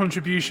appreciate your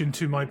contribution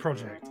to my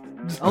project.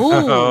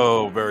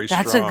 Oh, Very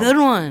strong. that's a good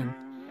one.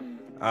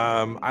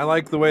 I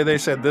like the way they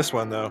said this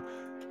one though.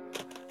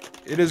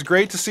 It is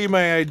great to see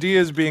my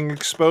ideas being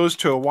exposed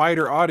to a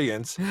wider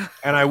audience,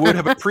 and I would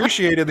have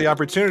appreciated the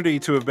opportunity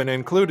to have been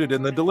included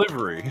in the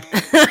delivery.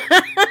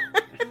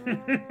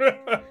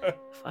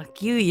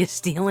 Fuck you, you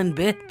stealing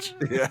bitch.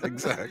 Yeah,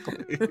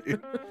 exactly. Please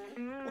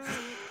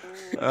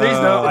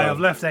note, I have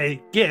left a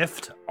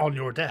gift on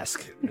your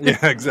desk. Yeah,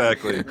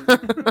 exactly.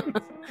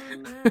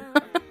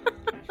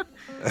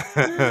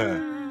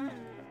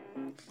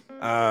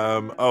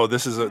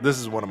 This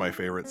is one of my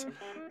favorites.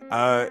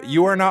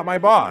 You are not my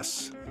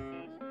boss.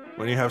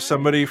 When you have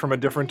somebody from a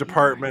different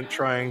department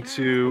trying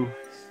to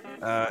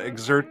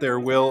exert their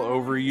will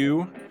over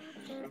you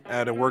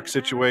at a work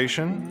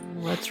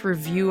situation. Let's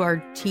review our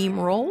team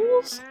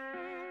roles.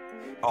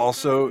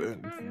 Also,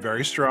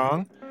 very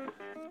strong.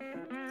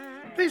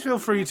 Please feel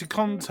free to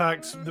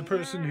contact the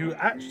person who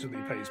actually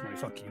pays my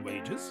fucking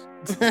wages.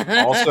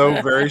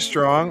 Also, very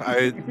strong.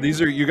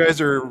 You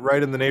guys are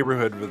right in the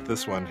neighborhood with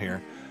this one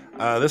here.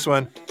 This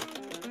one.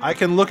 I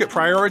can look at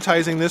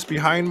prioritizing this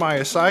behind my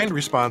assigned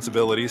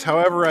responsibilities.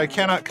 However, I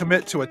cannot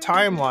commit to a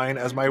timeline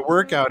as my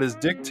workload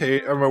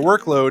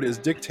is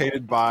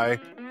dictated by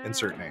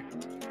insert name.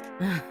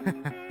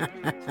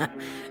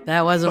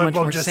 That was a Bug much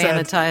Bob more just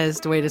said-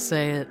 sanitized way to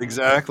say it.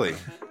 Exactly.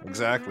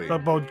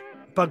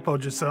 Bugbo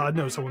just said, I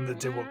know someone that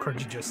did what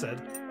Crunchie just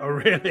said. Oh,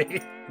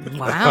 really?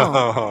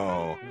 Wow.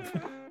 Oh.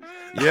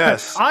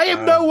 Yes. I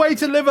am no way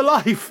to live a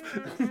life.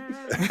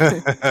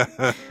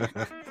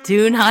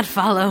 Do not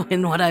follow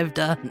in what I've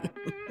done.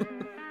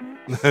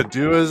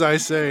 Do as I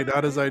say,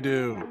 not as I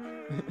do.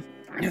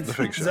 The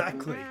Fink Show.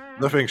 Exactly.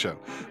 The Fink Show.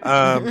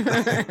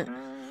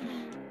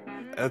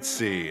 Let's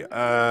see.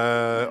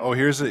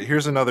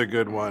 Here's another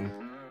good one.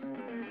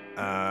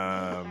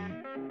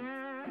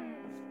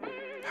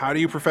 How do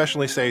you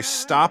professionally say,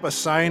 stop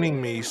assigning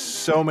me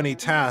so many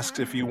tasks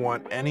if you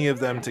want any of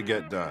them to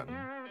get done?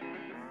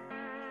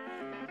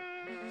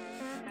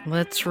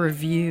 Let's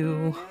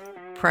review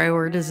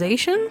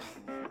prioritization.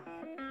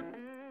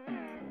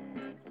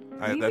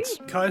 That's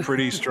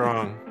pretty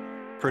strong.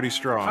 Pretty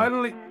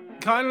strong.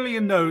 Kindly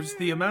note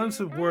the amount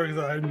of work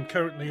that I'm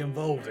currently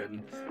involved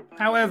in.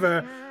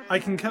 However, I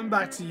can come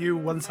back to you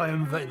once I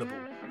am available.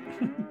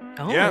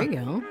 Oh, Yeah. there you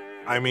go.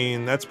 I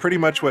mean, that's pretty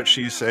much what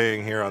she's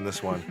saying here on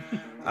this one.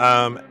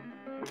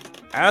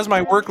 As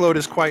my workload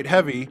is quite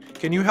heavy,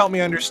 can you help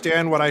me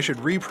understand what I should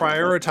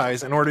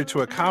reprioritize in order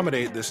to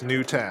accommodate this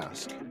new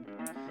task?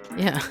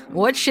 Yeah.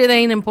 What shit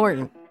ain't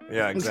important?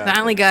 Yeah, He's exactly.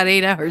 finally got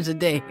 8 hours a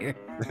day here.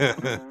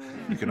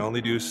 You can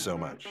only do so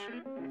much.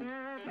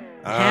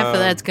 Half of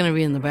that's going to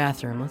be in the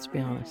bathroom, let's be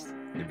honest.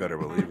 You better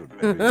believe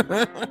it, baby.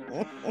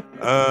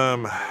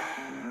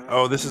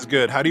 Oh, this is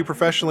good. How do you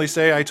professionally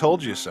say I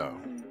told you so?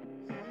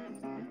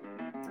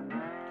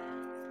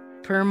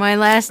 Per my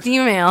last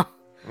email.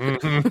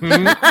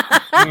 Mm-hmm.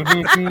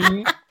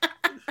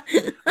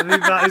 I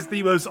think that is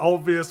the most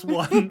obvious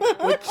one,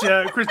 which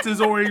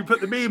Krista's already put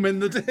the meme in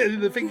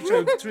the Fink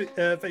Show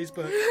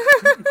Facebook.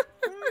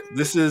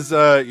 This is,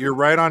 you're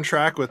right on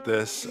track with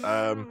this.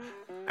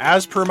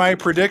 As per my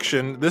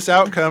prediction, this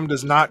outcome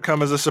does not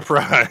come as a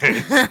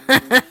surprise.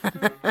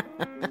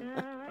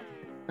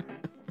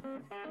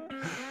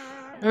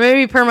 Or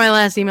maybe per my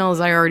last email is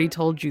I already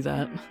told you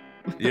that.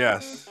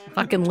 Yes.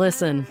 Fucking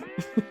listen.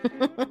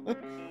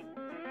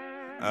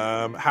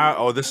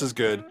 This is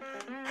good.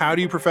 How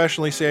do you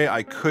professionally say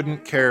I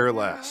couldn't care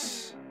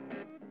less?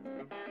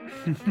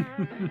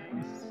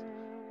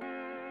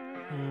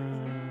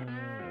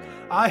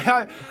 I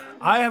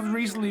have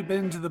recently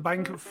been to the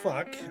bank of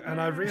fuck, and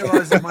I've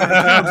realised that my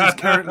account is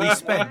currently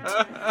spent.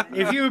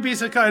 If you would be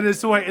so kind as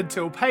to wait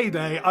until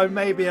payday, I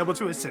may be able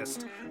to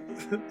assist.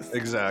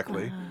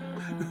 Exactly.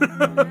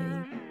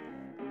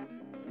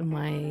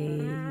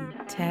 My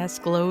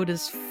task load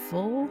is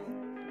full?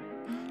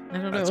 I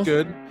don't know. That's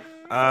good.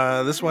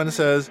 This one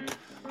says,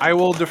 I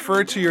will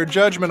defer to your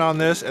judgment on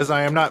this as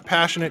I am not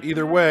passionate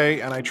either way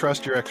and I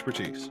trust your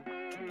expertise.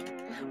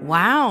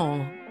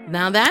 Wow.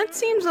 Now that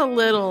seems a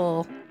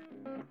little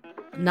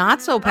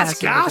not so That's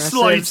passive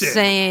gaslighting. aggressive,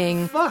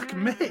 saying Fuck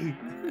me.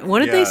 what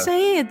did they Yeah.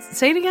 say?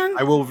 Say it again.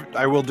 I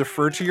will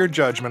defer to your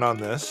judgment on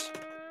this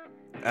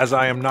as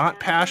I am not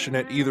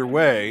passionate either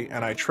way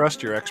and I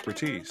trust your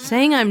expertise.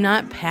 Saying I'm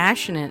not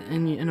passionate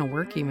in a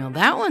work email.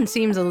 That one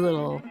seems a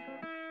little.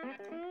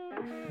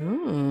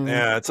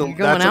 Yeah, You're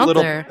going out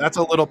there. that's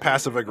a little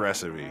passive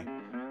aggressive-y.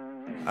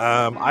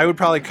 I would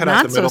probably cut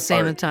out Not the so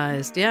middle part.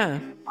 sanitized. Yeah.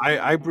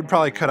 I would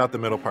probably cut out the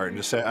middle part and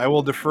just say, I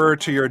will defer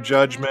to your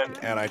judgment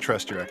and I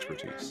trust your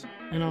expertise.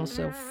 And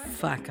also,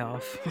 fuck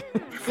off.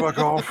 Fuck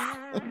off.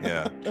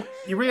 Yeah.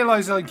 You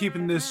realise I'm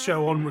keeping this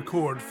show on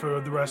record for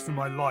the rest of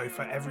my life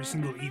for every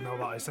single email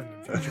that I send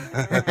in future.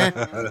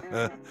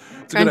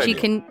 It's a good Crunchy,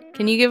 idea.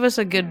 can you give us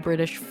a good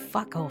British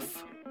fuck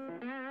off?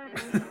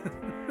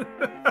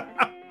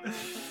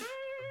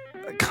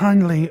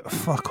 Kindly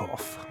fuck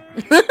off.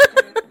 Hot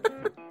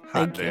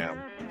Thank you. damn.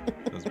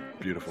 That was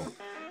beautiful.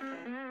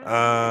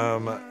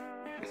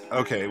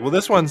 Okay, well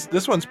this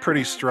one's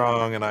pretty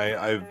strong and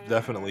I've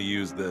definitely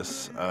used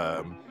this.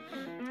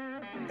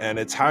 And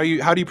it's how do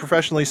you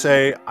professionally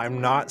say I'm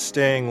not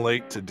staying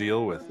late to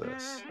deal with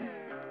this?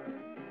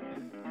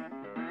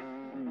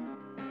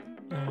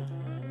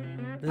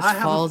 This I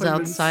have falls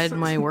appointments. outside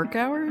my work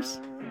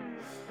hours?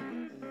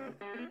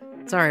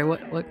 Sorry,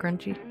 what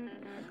Crunchy?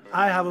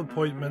 I have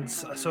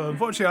appointments, so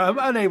unfortunately I'm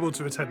unable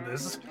to attend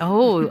this.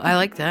 Oh, I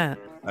like that.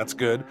 That's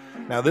good.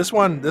 Now this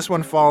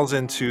one falls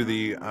into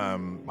the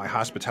my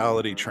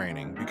hospitality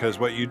training, because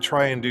what you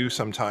try and do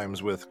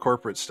sometimes with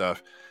corporate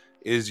stuff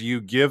is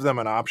you give them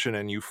an option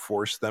and you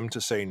force them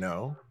to say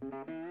no,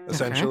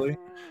 essentially.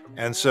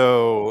 And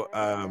so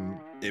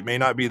it may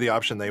not be the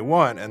option they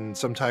want, and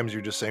sometimes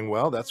you're just saying,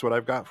 well, that's what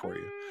I've got for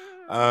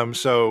you.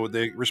 So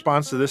the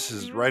response to this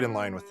is right in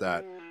line with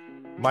that.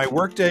 My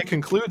workday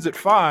concludes at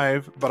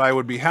 5, but I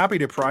would be happy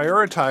to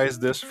prioritize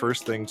this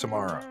first thing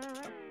tomorrow.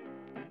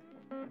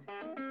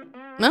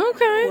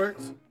 Okay.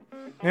 Works.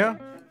 Yeah.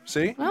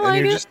 See? I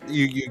like and it.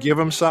 you give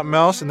them something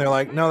else and they're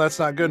like, no, that's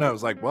not good enough. I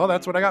was like, well,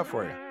 that's what I got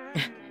for you.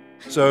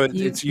 So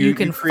you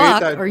can create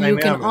fuck that or you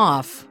can dynamic.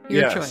 off.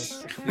 Your Yes,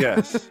 choice.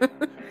 yes.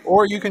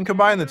 Or you can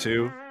combine the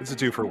two. It's a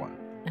 2-for-1.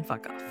 And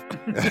fuck off.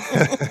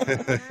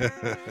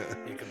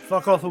 You can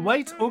fuck off and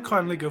wait, or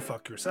kindly go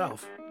fuck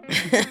yourself.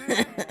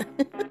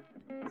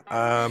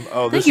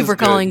 Thank you for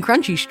calling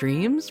Crunchie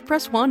Streams.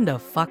 Press 1 to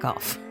fuck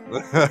off.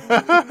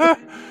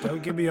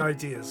 Don't give me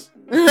ideas.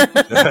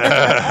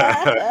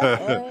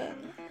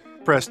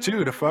 Press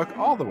 2 to fuck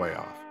all the way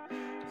off.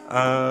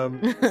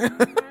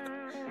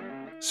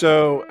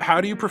 So,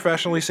 how do you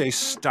professionally say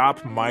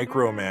stop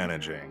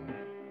micromanaging?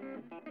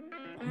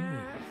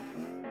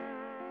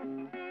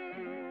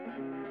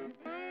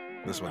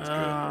 This one's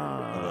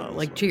good.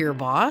 Like to your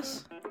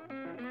boss?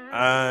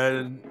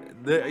 I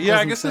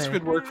guess this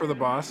could work for the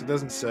boss. It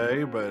doesn't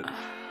say, but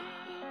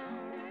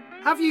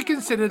Have you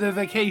considered a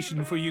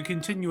vacation for your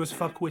continuous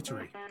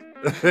fuckwittery?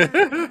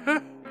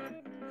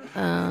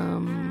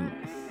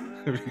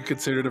 have you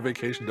considered a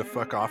vacation to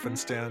fuck off and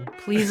stand?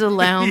 Please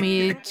allow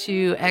me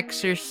to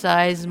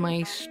exercise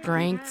my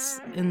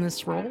strengths in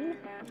this role.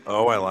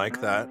 Oh, I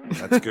like that.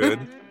 That's good.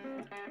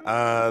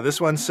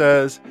 This one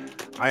says,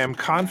 I am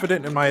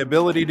confident in my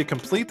ability to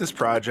complete this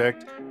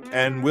project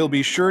and will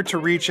be sure to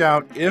reach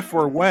out if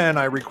or when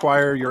I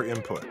require your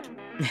input.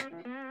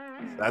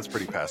 That's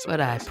pretty passive. But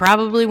I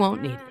probably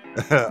won't need it.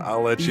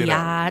 I'll let you know.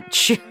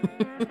 Yatch.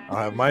 I'll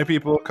have my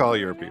people call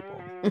your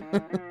people.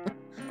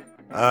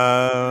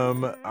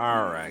 All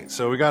right.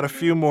 So we got a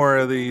few more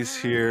of these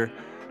here.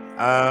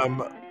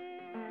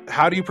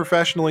 How do you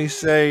professionally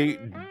say,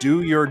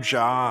 do your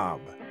job?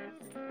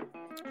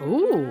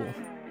 Ooh.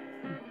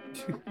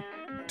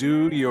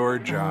 Do your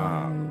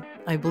job.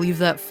 I believe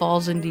that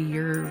falls into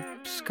your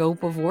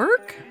scope of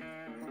work?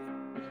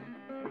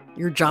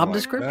 Your job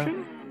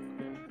description?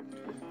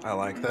 I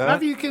like that.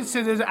 Have you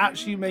considered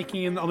actually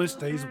making an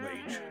honest day's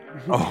wage?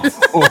 I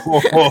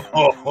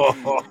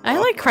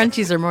like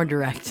Crunchies are more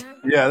direct.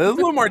 Yeah, that's a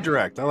little more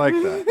direct. I like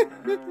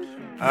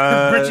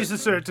that. British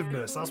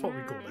assertiveness, that's what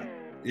we call it.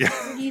 Yeah.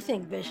 What do you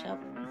think, Bishop?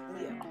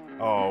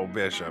 Oh,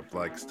 Bishop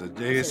likes to.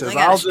 He says, I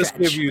gotta I'll just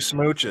stretch." give you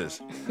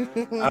smooches.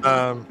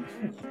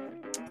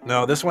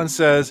 No, this one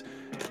says,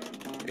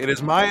 it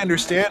is my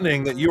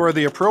understanding that you are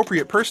the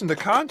appropriate person to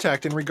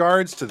contact in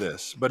regards to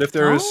this. But if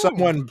there is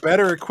someone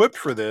better equipped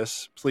for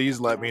this, please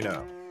let me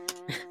know.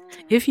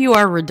 If you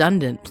are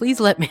redundant, please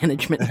let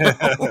management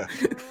know.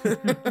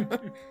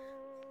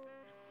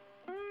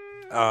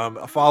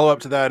 A follow-up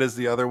to that is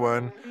the other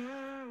one.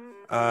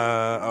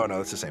 Oh,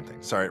 no, it's the same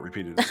thing. Sorry, it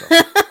repeated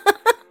itself.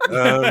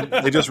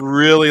 They just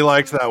really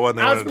liked that one.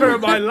 They As wanted per to...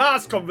 my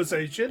last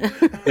conversation.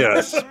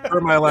 Yes, per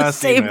my last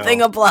Same email.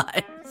 thing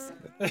applies.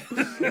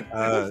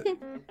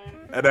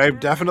 And I've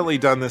definitely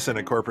done this in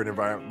a corporate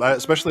environment,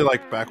 especially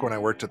like back when I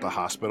worked at the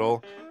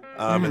hospital.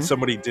 And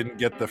somebody didn't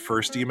get the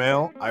first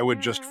email, I would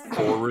just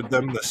forward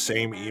them the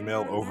same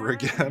email over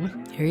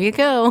again. Here you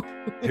go.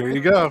 Here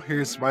you go.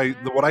 Here's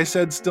what I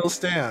said still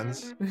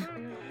stands.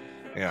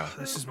 Yeah.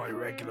 This is my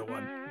regular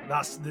one.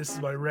 This is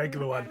my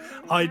regular one.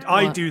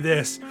 I do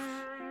this.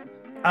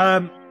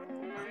 What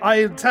I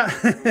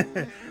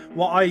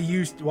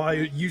used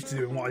to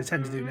do and what I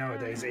tend to do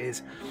nowadays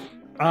is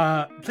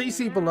please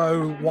see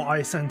below what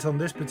I sent on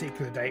this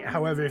particular date.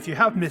 However, if you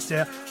have missed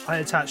it, I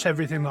attach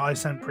everything that I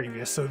sent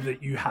previous so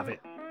that you have it.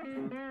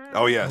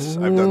 Oh yes,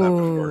 I've done that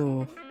before.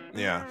 Ooh.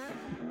 Yeah.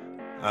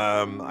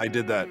 I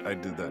did that.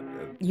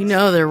 You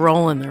know they're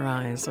rolling their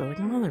eyes. They're like,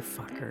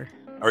 motherfucker.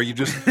 Or you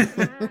just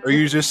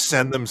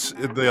send them.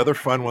 The other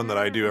fun one that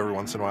I do every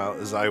once in a while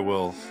is I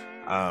will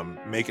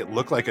make it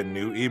look like a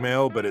new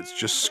email, but it's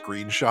just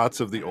screenshots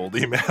of the old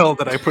email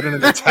that I put in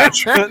an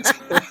attachment.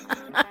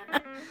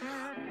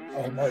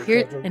 Oh my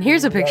And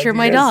here's a picture of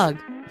my dog.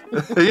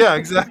 Yeah,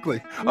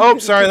 exactly. Oh,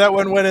 sorry, that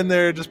one went in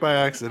there just by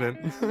accident.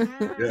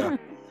 Yeah.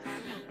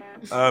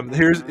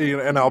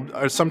 And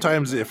I'll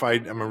sometimes if I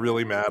am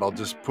really mad, I'll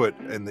just put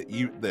in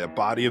the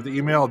body of the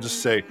email, I'll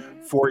just say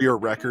for your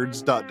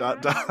records ... Ooh.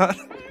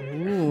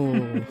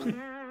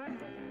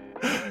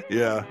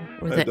 Yeah.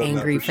 With I've an done that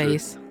angry for sure.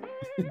 face.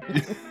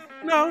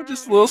 No,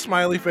 just a little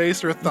smiley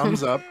face or a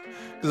thumbs up,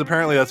 because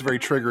apparently that's very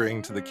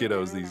triggering to the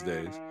kiddos these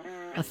days.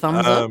 A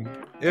thumbs up?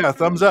 Yeah,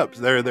 thumbs up.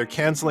 They're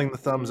canceling the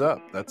thumbs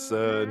up. That's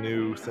a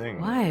new thing.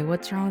 Why?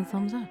 What's wrong with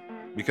thumbs up?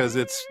 Because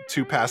it's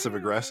too passive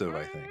aggressive,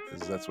 I think.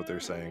 That's what they're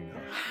saying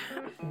now.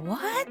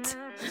 What?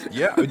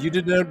 Yeah, you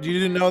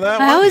didn't know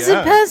that? How one? is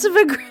it passive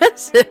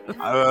aggressive?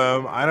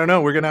 I don't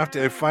know. We're gonna have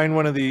to find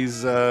one of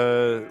these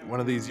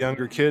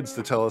younger kids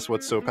to tell us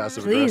what's so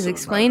passive aggressive. Please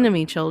explain to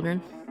me,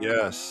 children.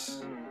 Yes.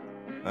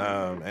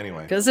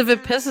 Anyway. Because if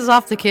it pisses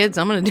off the kids,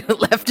 I'm gonna do it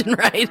left and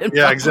right.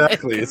 Yeah,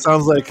 exactly. It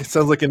sounds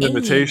like an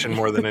invitation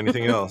more than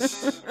anything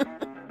else.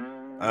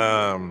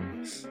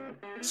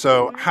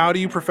 So how do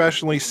you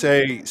professionally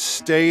say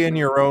stay in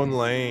your own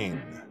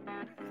lane?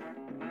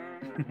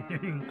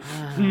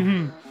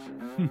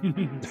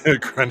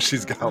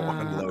 Crunchie's got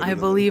one loaded. I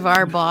believe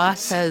our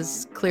boss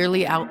has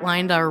clearly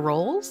outlined our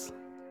roles.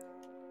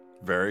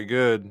 Very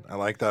good. I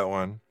like that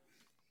one.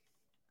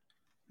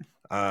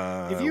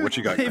 What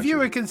you got? If you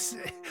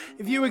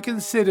would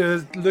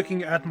consider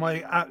looking at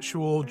my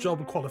actual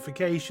job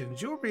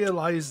qualifications, you'll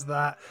realize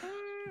that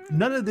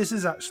none of this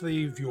is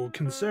actually of your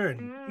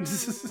concern.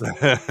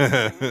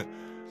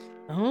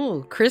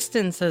 Oh,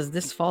 Kristen says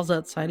this falls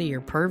outside of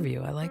your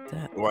purview. I like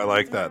that. Oh, I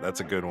like that. That's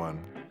a good one.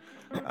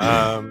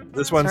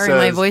 This one Sorry, says...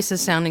 my voice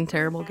is sounding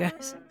terrible,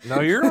 guys. No,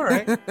 you're all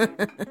right.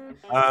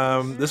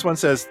 This one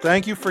says,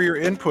 thank you for your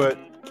input.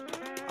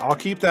 I'll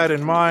keep that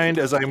in mind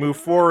as I move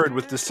forward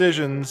with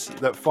decisions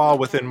that fall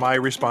within my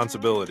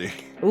responsibility.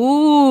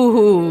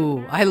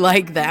 Ooh, I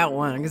like that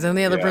one. Because then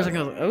the other person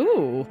goes,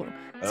 ooh,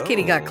 this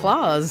kitty got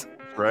claws.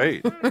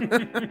 Right.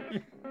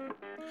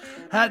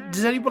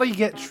 Does anybody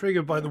get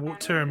triggered by the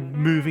term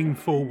moving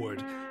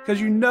forward? Because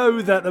you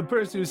know that the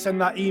person who sent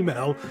that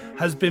email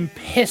has been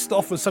pissed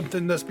off with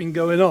something that's been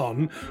going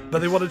on, but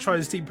they want to try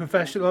and stay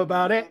professional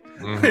about it.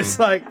 Mm-hmm. It's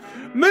like,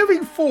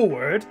 moving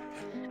forward,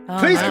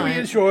 please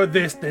reassure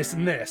this,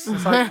 and this.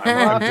 It's like,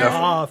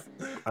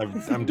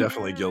 I'm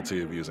definitely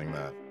guilty of using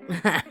that.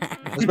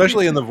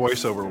 Especially in the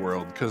voiceover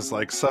world, because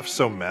like stuff's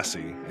so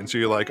messy. And so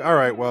you're like, all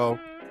right, well,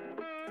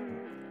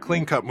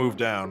 clean cut, move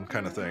down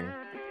kind of thing.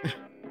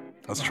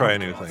 Let's try a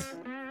new thing.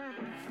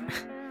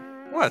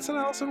 What? It's an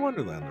Alice in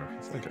Wonderland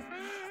reference. Okay.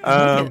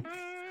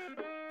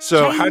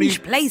 So change how do you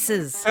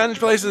places? Change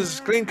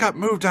places. Clean cut.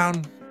 Move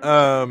down.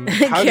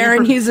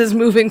 Karen uses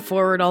moving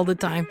forward all the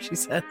time. She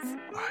says.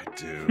 I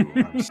do.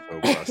 I'm so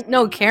busted.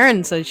 No,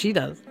 Karen says she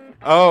does.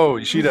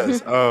 Oh, she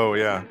does. Oh,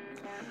 yeah.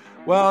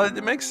 Well,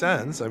 it makes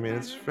sense. I mean,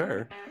 it's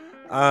fair.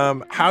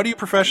 How do you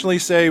professionally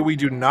say we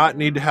do not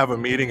need to have a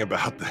meeting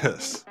about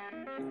this?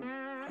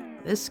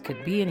 This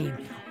could be an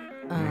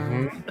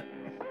email.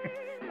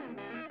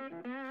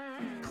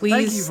 Please.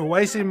 Thank you for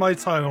wasting my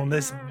time on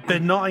this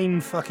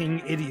benign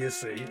fucking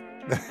idiocy.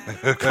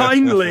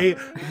 Kindly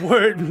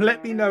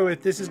let me know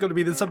if this is going to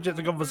be the subject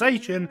of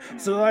conversation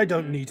so that I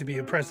don't need to be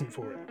present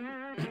for it.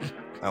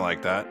 I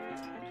like that.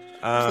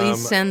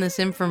 Please send this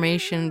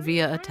information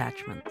via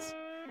attachments.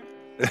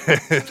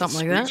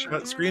 Something like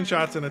that?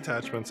 Screenshots and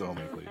attachments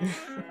only, please.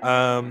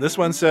 This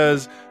one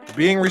says,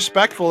 being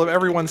respectful of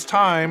everyone's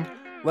time,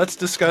 let's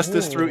discuss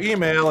this through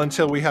email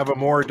until we have a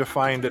more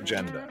defined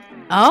agenda.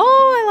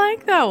 Oh, I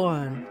like that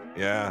one.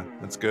 Yeah,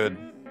 that's good.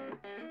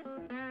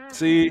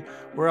 See,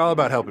 we're all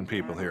about helping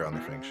people here on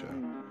the FINK Show.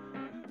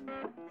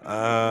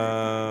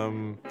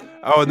 And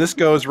this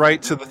goes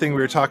right to the thing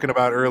we were talking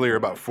about earlier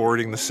about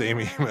forwarding the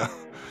same email.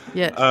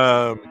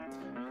 Yeah.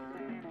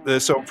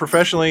 So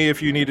professionally,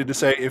 if you needed to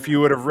say, if you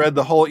would have read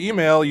the whole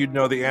email, you'd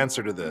know the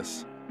answer to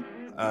this.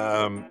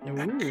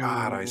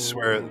 God, I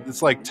swear,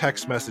 it's like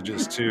text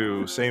messages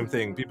too. Same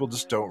thing. People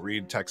just don't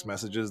read text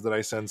messages that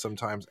I send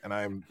sometimes,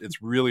 and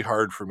it's really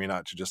hard for me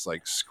not to just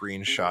like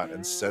screenshot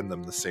and send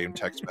them the same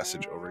text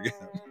message over again.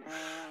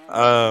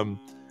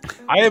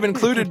 I have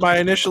included my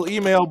initial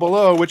email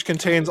below, which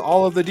contains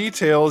all of the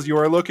details you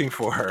are looking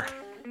for.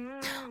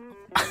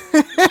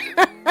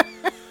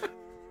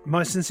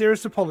 My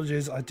sincerest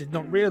apologies. I did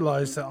not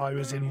realize that I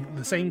was in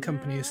the same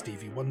company as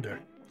Stevie Wonder.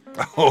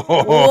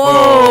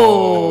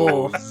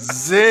 Whoa!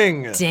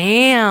 Zing!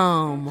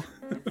 Damn!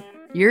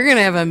 You're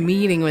gonna have a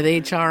meeting with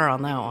HR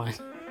on that one.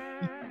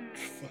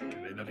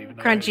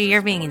 Crunchy,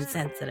 you're being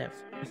insensitive.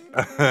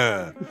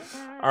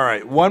 All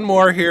right, one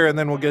more here, and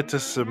then we'll get to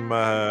some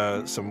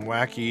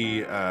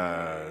wacky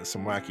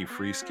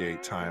free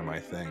skate time, I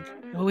think.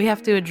 Well, we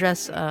have to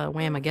address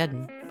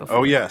Whamageddon before.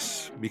 Oh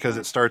yes, because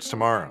it starts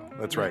tomorrow.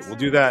 That's right. We'll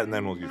do that, and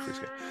then we'll do free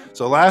skate.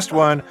 So last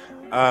one.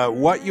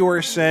 What you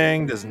are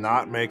saying does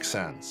not make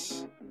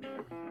sense.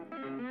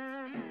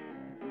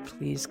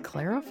 Please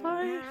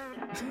clarify?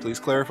 Please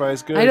clarify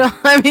is good.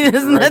 I mean,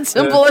 isn't that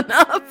simple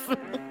enough?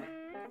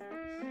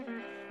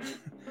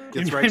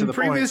 Gets right to the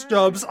previous point.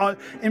 Jobs,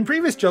 in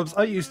previous jobs,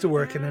 I used to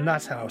work in a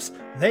nut house.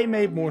 They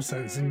made more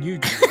sense than you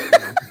do.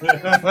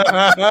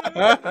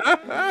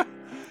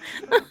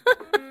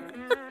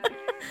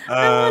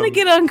 I want to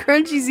get on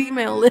Crunchy's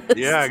email list.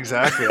 Yeah,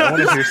 exactly. I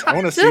want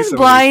to see just some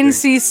blind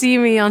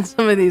CC me on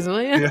some of these,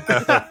 will you?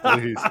 Yeah,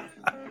 please.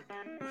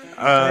 If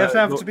I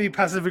have to be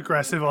passive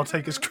aggressive, I'll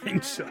take a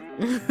screenshot.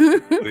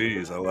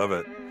 Please, I love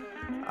it.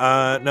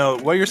 No,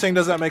 what you're saying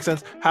does not make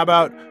sense. How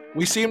about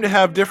we seem to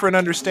have different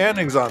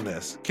understandings on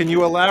this? Can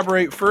you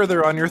elaborate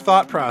further on your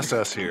thought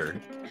process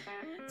here?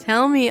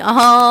 Tell me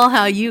all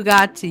how you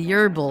got to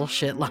your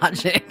bullshit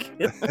logic.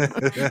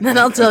 Then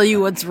I'll tell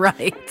you what's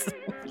right.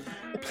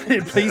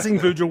 Please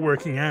include your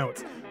working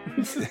out.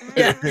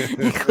 Yeah,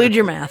 include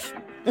your math.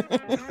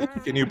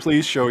 Can you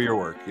please show your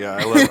work? Yeah,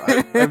 I love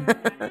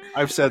it.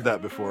 I've said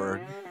that before.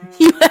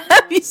 You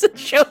have? You said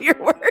show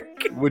your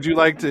work. Would you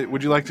like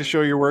to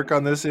show your work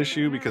on this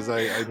issue? Because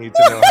I need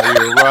to know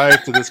how you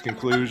arrived to this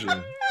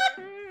conclusion.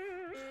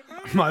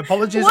 My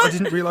apologies, what? I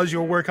didn't realize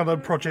you were working on a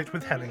project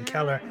with Helen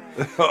Keller.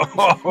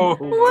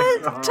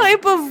 What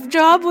type of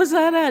job was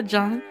that at,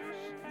 John?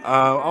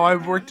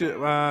 I've worked at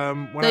when I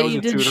was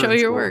a tutor. Did show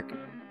your work.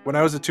 When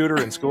I was a tutor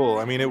in school,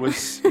 I mean, it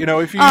was, if you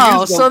use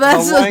the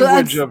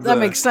language of that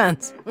makes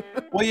sense.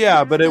 Well,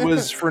 yeah, but it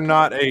was for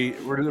not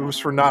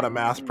a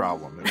math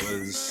problem. It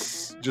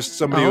was just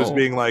somebody was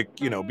being like,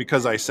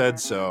 because I said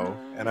so,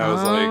 and I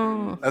was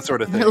like, that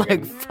sort of thing. You're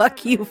like,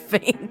 fuck you,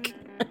 Fink.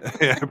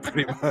 Yeah,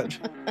 pretty much.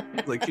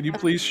 Like, can you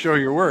please show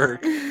your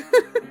work?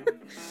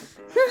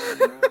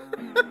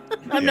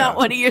 I'm not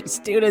one of your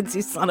students,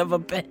 you son of a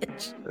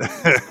bitch.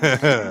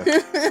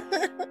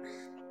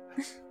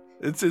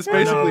 It's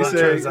basically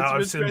saying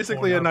it's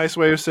basically a nice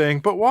way of saying,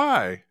 but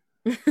why?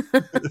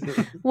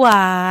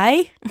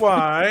 Why?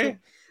 Why?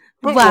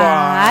 But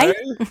why?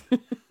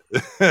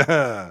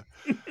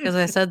 Because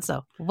I said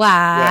so.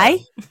 Why?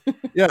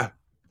 Yeah.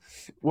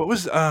 What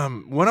was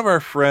one of our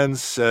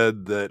friends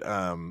said that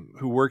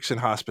who works in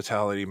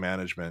hospitality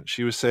management,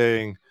 she was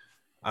saying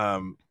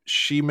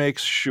she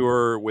makes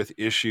sure with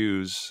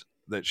issues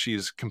that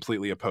she's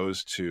completely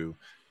opposed to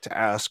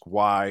ask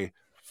why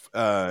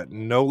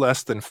no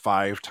less than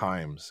 5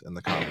 times in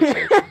the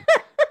conversation.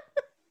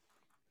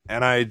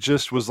 And I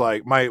just was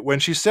like, when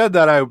she said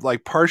that, I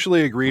like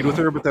partially agreed with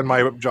her, but then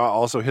my jaw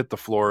also hit the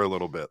floor a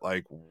little bit.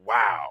 Like,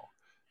 wow,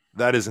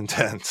 that is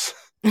intense.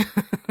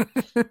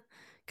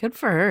 Good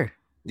for her.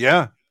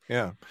 Yeah.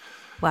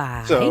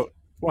 Why? So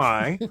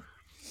why?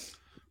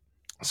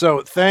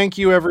 So thank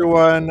you,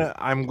 everyone.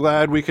 I'm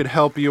glad we could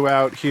help you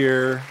out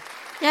here.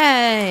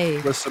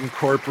 Yay! With some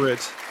corporate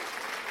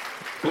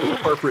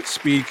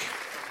speak.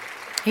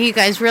 Hey, you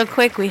guys, real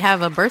quick, we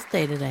have a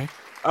birthday today.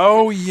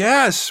 Oh,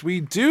 yes, we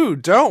do,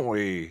 don't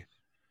we?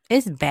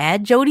 It's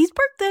Bad Jody's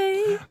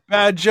birthday.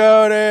 Bad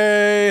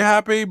Jody,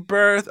 happy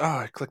birthday. Oh,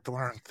 I clicked the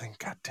wrong thing.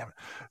 God damn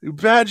it.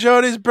 Bad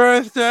Jody's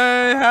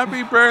birthday.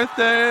 Happy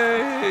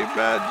birthday,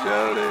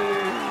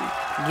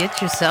 Bad Jody.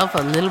 Get yourself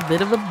a little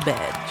bit of a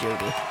Bad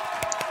Jody.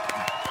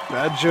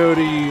 Bad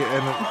Jody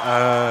and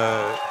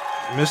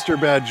Mr.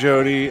 Bad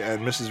Jody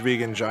and Mrs.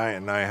 Vegan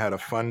Giant and I had a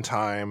fun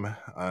time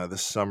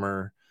this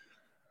summer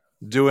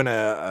doing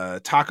a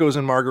tacos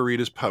and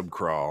margaritas pub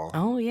crawl.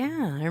 Oh,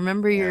 yeah. I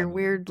remember your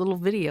weird little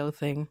video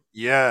thing.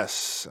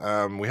 Yes.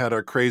 We had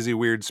a crazy,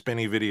 weird,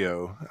 spinny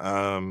video.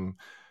 And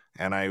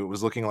I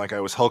was looking like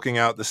I was hulking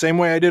out the same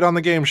way I did on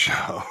the game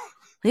show.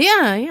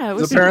 Yeah. It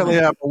was apparently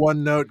I'm a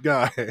one-note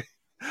guy.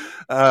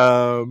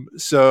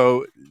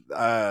 So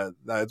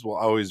that will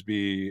always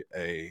be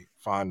a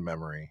fond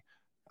memory.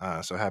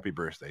 So happy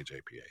birthday,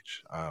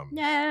 JPH.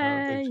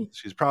 Yay!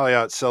 She's probably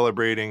out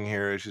celebrating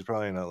here. She's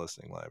probably not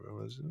listening live.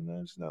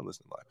 She's not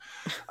listening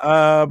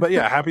live. But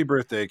yeah, happy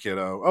birthday,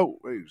 kiddo. Oh,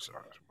 wait,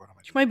 sorry.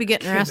 She might be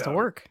getting her ass to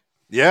work.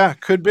 Yeah,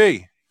 could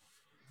be.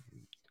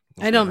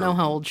 I don't know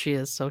how old she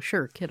is, so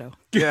sure, kiddo.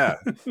 Yeah.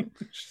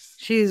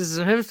 She's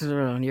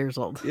years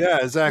old. Yeah,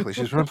 exactly.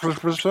 She's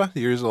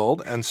years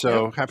old, and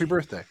so happy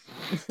birthday.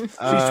 She's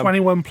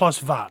 21 plus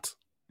VAT.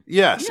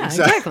 Yes, yeah,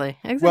 exactly.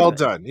 Exactly. Well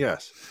done.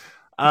 Yes.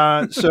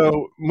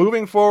 So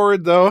moving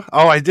forward, though,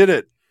 I did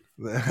it.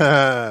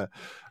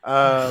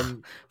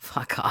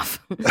 Fuck off.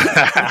 Get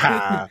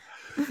the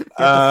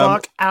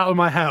fuck out of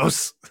my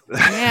house.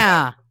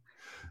 Yeah.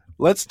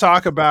 Let's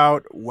talk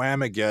about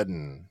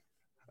Whamageddon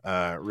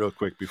real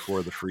quick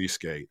before the free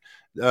skate.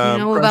 You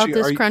know about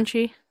this,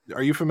 Crunchie?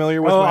 Are you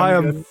familiar with Whamageddon? I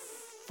am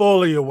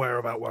fully aware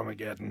about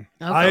Whamageddon.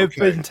 Okay. I have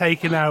been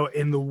taken out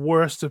in the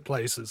worst of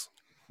places.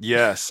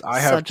 Yes, I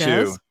have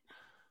too.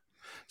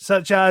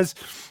 Such as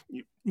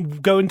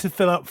going to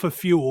fill up for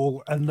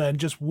fuel and then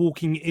just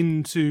walking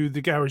into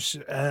the garage,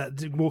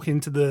 walking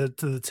to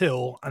the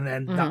till, and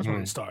then that's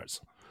when it starts.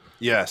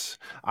 Yes,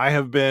 I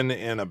have been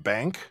in a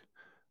bank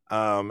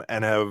and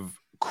have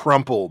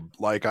crumpled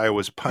like I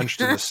was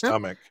punched in the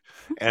stomach.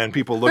 And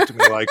people looked at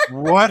me like,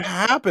 what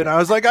happened? I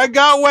was like, I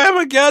got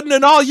Whamageddon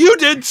and all you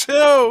did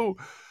too.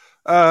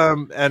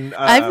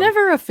 I've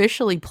never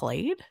officially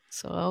played,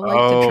 so I'll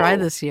like to try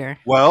this year.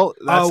 Well,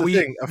 that's the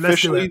thing.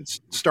 Officially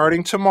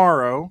starting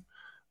tomorrow,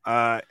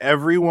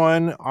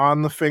 everyone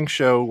on the FINK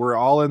show, we're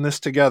all in this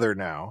together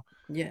now.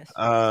 Yes.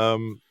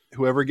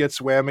 Whoever gets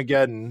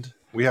Whamageddon,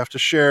 we have to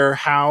share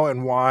how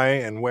and why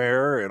and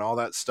where and all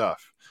that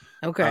stuff.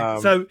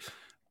 Okay.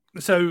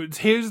 So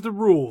here's the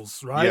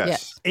rules, right?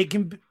 Yes. It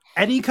can be,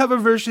 any cover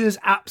version is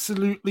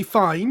absolutely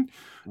fine.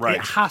 Right.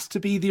 It has to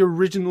be the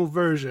original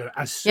version.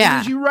 As soon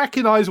as you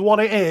recognize what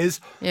it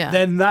is,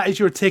 then that is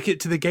your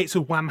ticket to the gates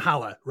of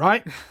Whamhalla,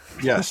 right?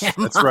 Yes,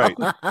 that's right.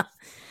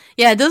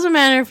 Yeah, it doesn't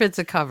matter if it's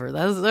a cover.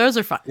 Those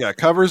are fine. Yeah,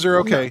 covers are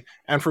okay. No.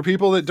 And for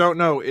people that don't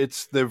know,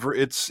 it's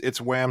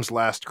Wham's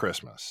Last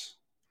Christmas.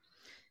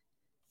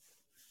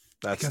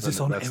 That's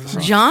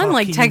John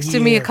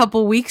texted me a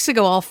couple weeks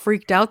ago, all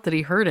freaked out that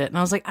he heard it, and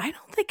I was like, I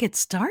don't think it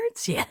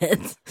starts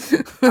yet.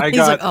 I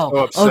got so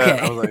upset. Okay.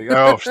 I was like,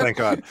 oh, thank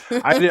God.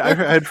 I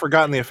had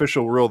forgotten the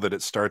official rule that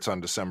it starts on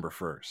December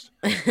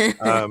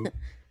 1st.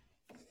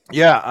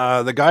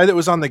 The guy that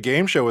was on the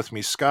game show with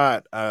me,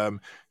 Scott,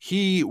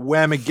 he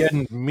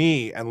Whamageddoned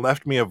me and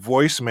left me a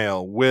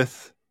voicemail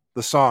with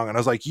the song, and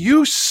I was like,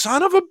 you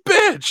son of a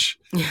bitch!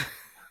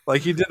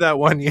 Like he did that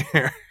one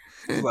year.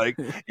 Like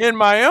in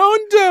my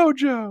own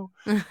dojo.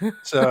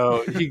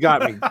 So he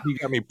got me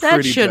pretty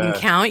that shouldn't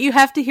count. You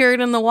have to hear it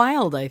in the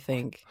wild, I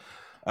think.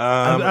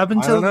 Up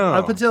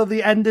until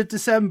the end of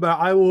December,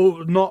 I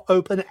will not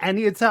open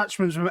any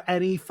attachments from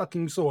any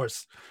fucking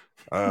source.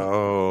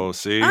 Oh,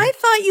 see? I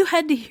thought you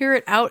had to hear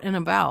it out and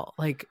about,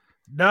 like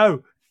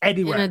No,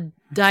 anywhere. in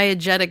a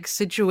diegetic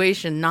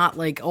situation, not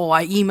like, oh,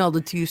 I emailed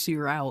it to you so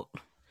you're out.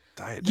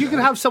 You can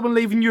have someone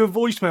leaving you a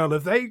voicemail.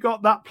 If they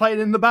got that playing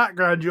in the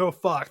background, you're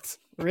fucked.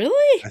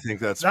 Really? I think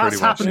that's That's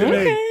pretty much happened to it.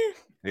 me. Okay.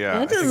 Yeah, That I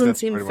think doesn't that's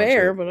seem pretty much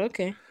fair, it. but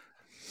okay.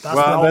 That's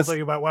Well, the whole that's-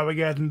 thing about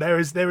Whamageddon.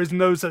 There is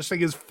no such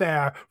thing as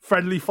fair.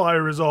 Friendly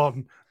fire is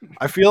on.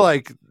 I feel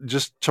like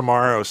just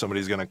tomorrow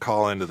somebody's going to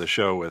call into the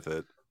show with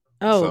it.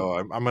 Oh, So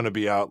I'm going to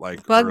be out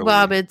like Bug early.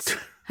 Bob, it's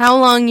how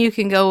long you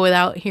can go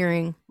without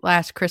hearing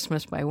Last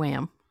Christmas by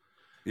Wham.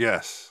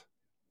 Yes.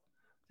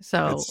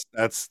 So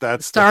That's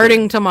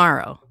starting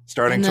tomorrow.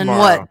 starting And then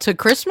tomorrow. what? To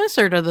Christmas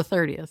or to the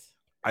 30th?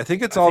 I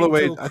think it's I all the think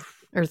way till-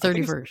 Or I think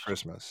it's 31st?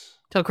 Christmas.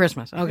 Till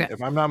Christmas. Okay.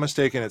 If I'm not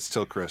mistaken, it's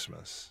till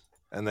Christmas.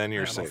 And then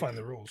you're I'll safe. find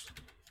the rules.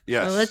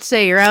 Yes. So let's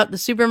say you're out at the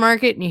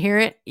supermarket and you hear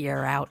it,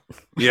 you're out.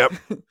 Yep.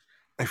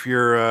 If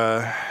you're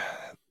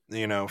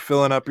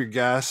filling up your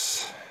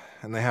gas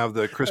and they have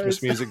the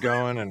Christmas music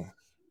going and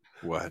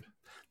what?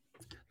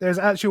 There's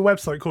actually a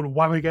website called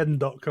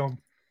Whamageddon.com.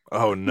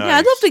 Oh, nice. Yeah,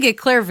 I'd love to get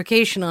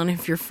clarification on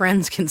if your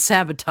friends can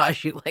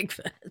sabotage you like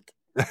that.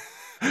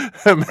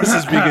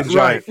 Mrs. Vegan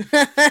Giant.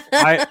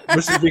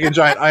 Mrs. Vegan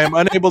Giant, I am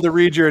unable to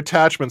read your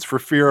attachments for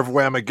fear of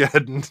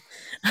Whamageddon.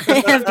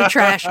 I have to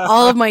trash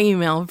all of my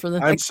email for the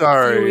I'm next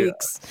sorry. few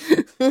weeks.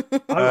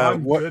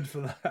 I'm what- good for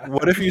that.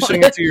 What if you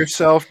sing it to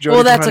yourself, Jody?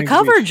 Well, from that's a Huntington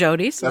cover, Beach?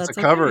 Jody. So That's that's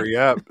a cover. okay.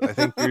 Yeah, I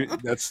think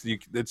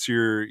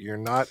you're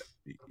not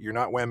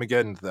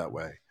Whamageddon that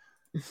way.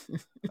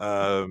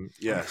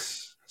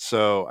 Yes.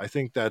 So I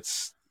think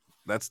that's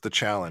the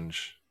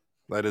challenge.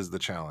 That is the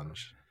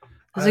challenge.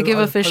 Does it give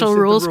I've official posted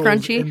the rules,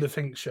 Crunchie? in the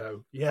FINK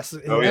show? Yes.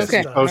 Oh yes, Okay.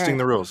 he's posting Alright.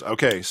 the rules.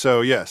 Okay, so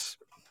yes,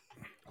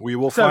 we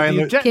will So find the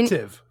the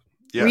objective.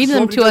 yes. Read So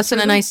them we to go us in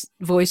through a them? nice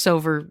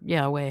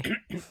voiceover, way. Do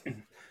you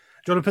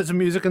want to put some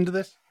music into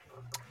this?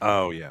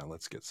 Oh yeah,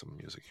 let's get some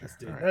music here.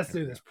 All right. Let's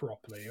do this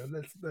properly.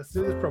 Let's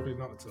do this properly,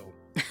 not at all.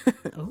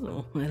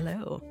 Oh,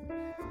 hello.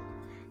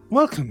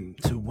 Welcome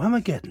to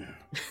Whamageddon.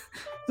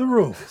 The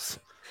rules.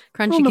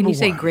 Crunchy, Rule can number you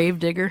say one.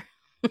 Gravedigger?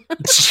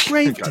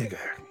 Gravedigger.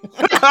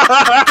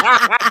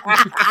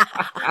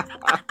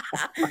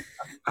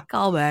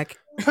 Call back.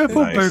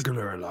 Purple Nice.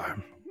 burglar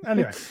alarm.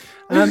 Anyway,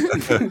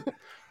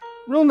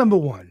 rule number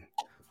one.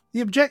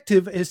 The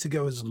objective is to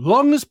go as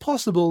long as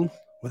possible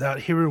without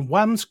hearing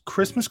Wham's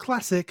Christmas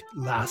classic,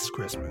 Last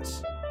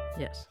Christmas.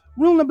 Yes.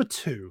 Rule number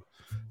two.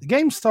 The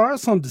game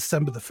starts on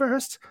December the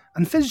 1st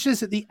and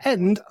finishes at the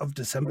end of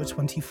December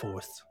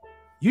 24th.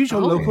 Use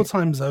your Oh. local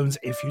time zones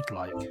if you'd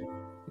like.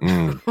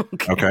 Mm,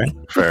 okay,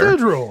 The fair. third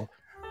rule.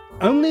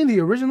 Only the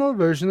original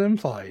version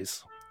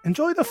applies.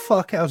 Enjoy the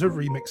fuck out of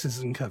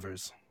remixes and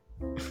covers.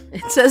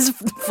 It says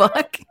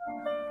fuck.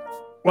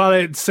 Well,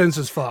 it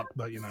censors fuck,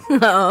 but you know.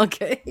 Oh,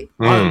 okay.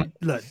 Mm.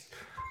 Look,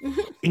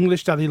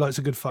 English daddy likes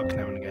a good fuck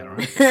now and again,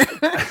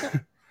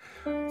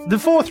 right? The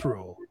fourth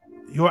rule.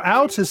 You're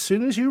out as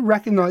soon as you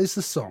recognize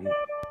the song.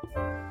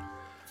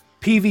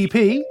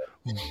 PvP.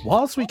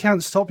 Whilst we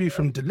can't stop you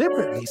from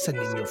deliberately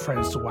sending your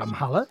friends to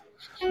Whamhalla,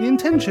 the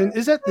intention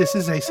is that this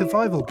is a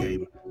survival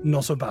game,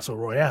 not a battle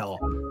royale.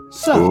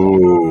 So,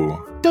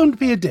 Ooh. don't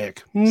be a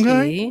dick, okay?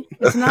 See?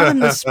 It's not in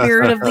the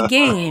spirit of the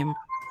game.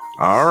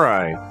 All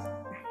right.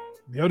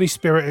 The only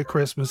spirit at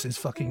Christmas is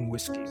fucking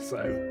whiskey, so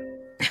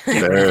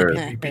There.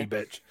 PvP,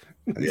 bitch.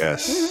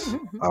 Yes.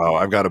 Oh,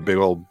 I've got a big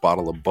old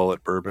bottle of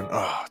Bullet bourbon.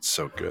 Oh, it's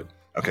so good.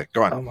 Okay,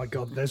 go on. Oh my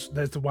god, there's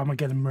the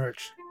Whamageddon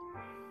merch.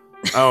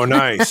 Oh,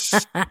 nice.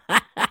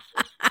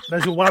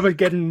 There's a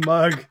Whamageddon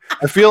mug.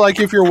 I feel like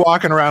if you're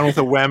walking around with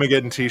a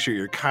Whamageddon t-shirt,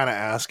 you're kind of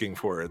asking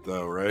for it,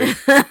 though, right?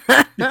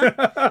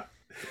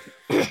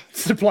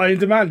 Supply and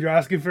demand. You're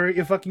asking for it,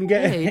 you fucking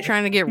get Hey, it. you're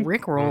trying to get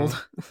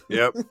rickrolled.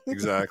 Yep,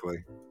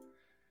 exactly.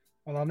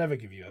 Well, I'll never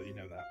give you that. You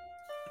know that.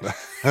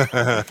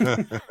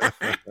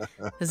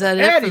 Is that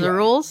it for Anyway. the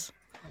rules?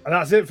 And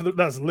that's it for the.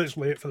 That's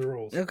literally it for the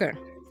rules. Okay.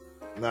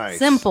 Nice.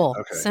 Simple.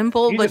 Okay.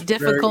 Simple, You but just-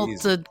 very difficult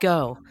easy. to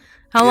go.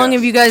 How long Yes.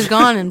 have you guys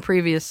gone in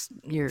previous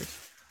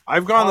years?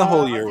 I've gone the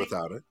whole I year think-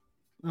 without it.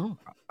 Oh.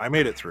 I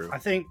made it through. I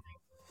think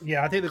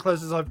the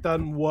closest I've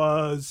done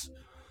was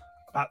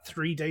about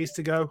 3 days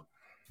to go.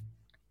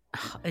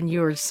 And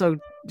you were so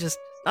just,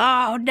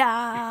 oh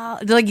no.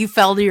 Like you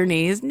fell to your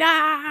knees.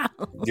 No.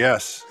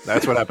 Yes,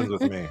 that's what happens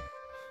with me.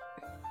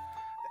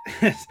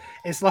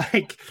 It's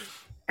like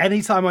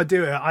anytime I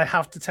do it, I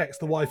have to text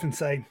the wife and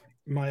say,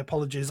 "My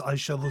apologies. I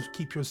shall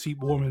keep your seat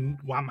warm in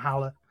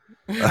Whamhalla."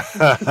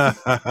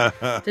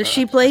 Does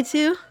she play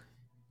too?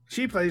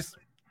 She plays.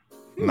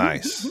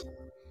 Nice.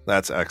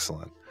 That's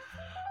excellent.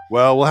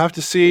 Well, we'll have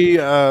to see.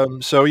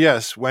 So,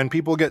 yes, when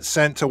people get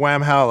sent to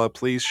Whamhalla,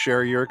 please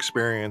share your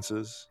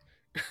experiences.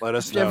 Let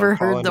us know. Never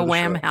Call heard into the show.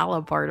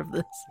 Whamhalla part of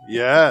this.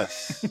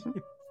 Yes.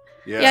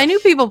 Yes. Yeah, I knew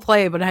people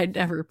play, but I'd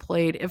never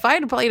played. If I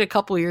had played a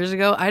couple years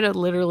ago, I'd have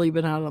literally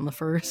been out on the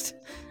first.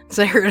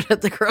 So I heard it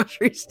at the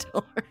grocery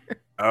store.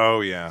 Oh,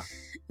 yeah.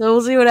 So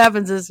we'll see what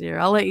happens this year.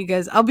 I'll let you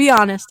guys. I'll be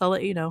honest. I'll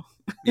let you know.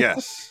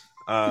 Yes.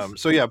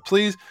 So, yeah,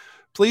 please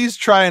Please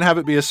try and have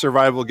it be a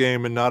survival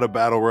game and not a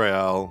battle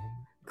royale.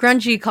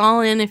 Crunchie,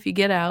 call in if you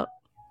get out.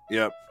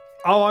 Yep.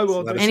 Oh, I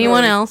will.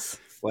 Anyone else?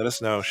 Let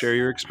us know. Share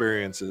your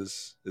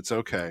experiences. It's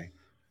okay.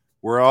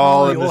 We're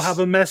all. You will have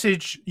a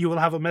message. You will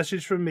have a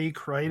message from me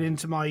crying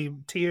into my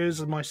tears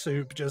and my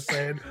soup, just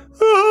saying,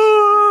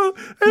 "Oh,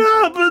 it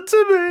happened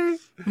to me."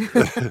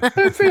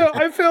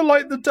 I feel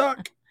like the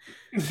duck.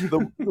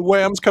 The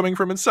wham's coming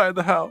from inside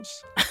the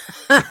house.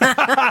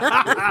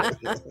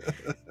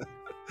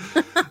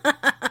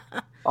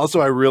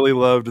 Also, I really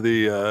loved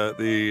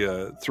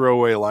the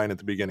throwaway line at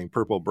the beginning.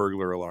 Purple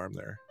burglar alarm.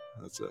 There.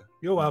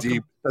 You're welcome.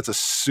 Deep. That's a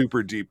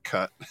super deep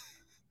cut.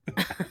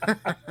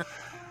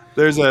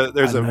 I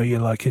know you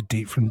like it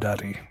deep from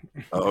Daddy.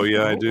 Oh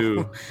yeah, I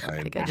do.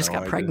 I think I just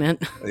got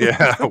pregnant.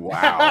 Yeah.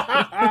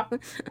 Wow.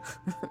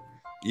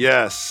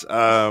 Yes.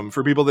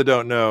 For people that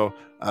don't know,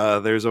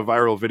 there's a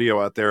viral video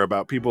out there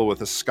about people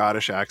with a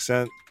Scottish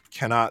accent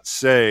cannot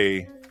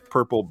say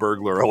purple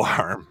burglar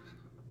alarm.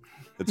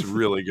 It's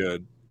really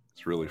good.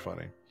 It's really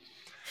funny.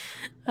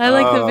 I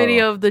like the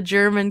video of the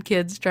German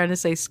kids trying to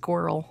say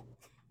squirrel.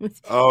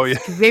 Oh yeah.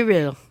 Very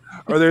real.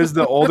 Or there's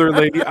the older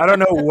lady. I don't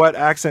know what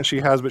accent she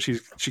has, but she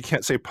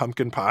can't say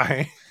pumpkin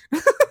pie.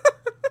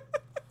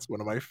 It's one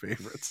of my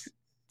favorites.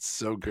 It's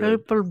so good.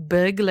 Purple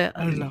burglar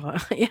alarm.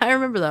 Yeah, I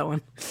remember that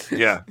one.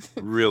 Yeah,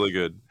 really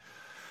good.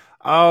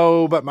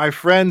 Oh, but my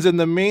friends, in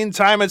the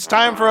meantime, it's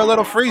time for a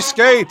little free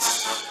skate.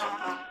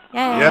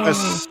 Yay.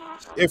 Yes.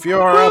 If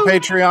you're a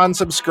Patreon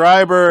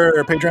subscriber,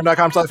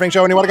 patreon.com/FINK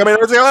show, and you want to come in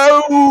and say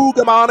hello,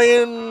 come on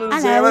in.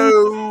 Say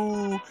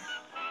hello.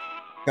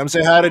 Come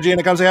say hi to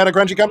Gina. Come say hi to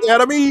Crunchie. Come say hi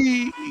to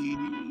me.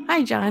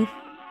 Hi, John.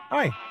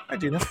 Hi. Hi,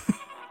 Gina.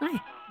 Hi.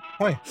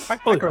 Hi. Hi,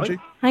 Crunchie.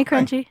 Hi,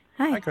 Crunchie.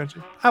 Hi,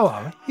 Crunchie. How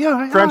are we?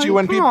 Yeah, Crunchie,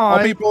 when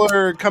people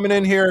are coming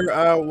in here,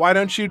 why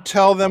don't you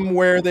tell them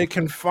where they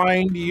can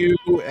find you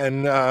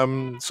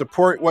and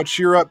support what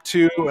you're up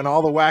to and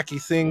all the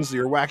wacky things,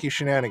 your wacky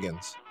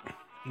shenanigans?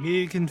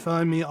 You can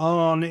find me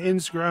on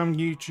Instagram,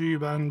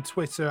 YouTube, and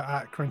Twitter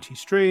at Crunchy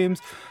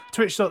Streams,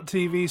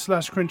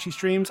 twitch.tv/Crunchy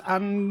Streams,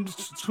 and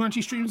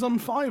Crunchy Streams on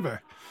Fiverr.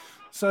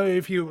 So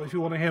if you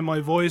want to hear my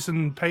voice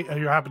and pay,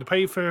 you're happy to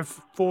pay for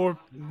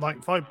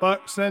like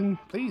 $5, then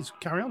please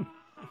carry on.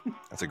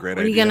 That's a great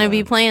What idea. are you going to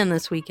be playing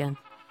this weekend?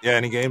 Yeah,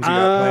 any games you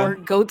got Or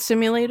planned? Goat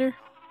Simulator?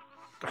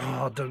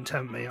 Oh, don't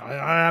tempt me.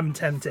 I am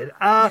tempted.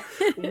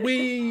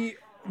 We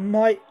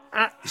might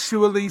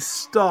actually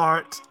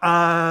start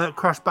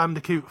Crash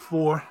Bandicoot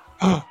 4.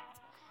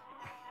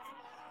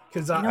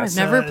 Because I've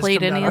never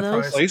played any of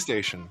those.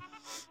 PlayStation.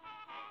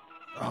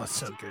 Oh, it's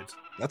so good.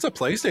 That's a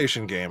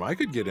PlayStation game. I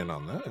could get in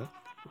on that.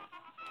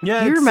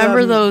 Yeah, Do you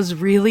remember those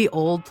really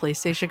old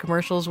PlayStation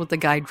commercials with the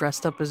guy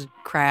dressed up as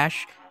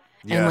Crash?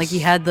 Yes. And like he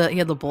had the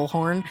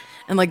bullhorn,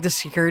 and like the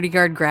security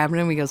guard grabbing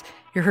him. He goes,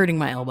 "You're hurting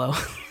my elbow."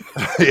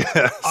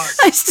 Yes.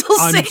 I still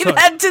say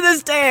that to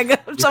this day.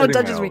 If someone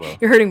touches me,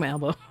 "You're hurting my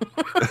elbow."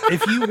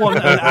 If you want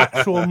an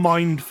actual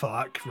mind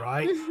fuck,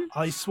 right?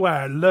 I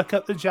swear, look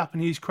at the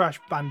Japanese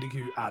Crash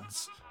Bandicoot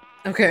ads.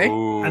 Okay.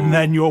 Ooh. And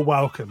then you're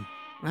welcome.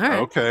 All right.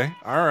 Okay.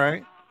 All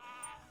right.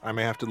 I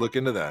may have to look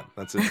into that.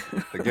 That's it.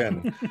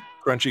 Again,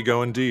 Crunchy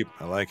going deep.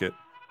 I like it.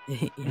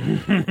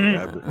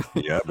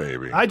 Yeah,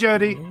 baby. Hi,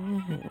 Jody.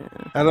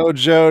 Hello,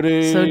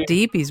 Jody. So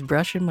deep, he's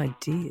brushing my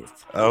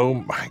teeth. Oh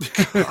my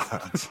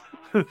god!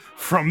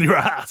 From your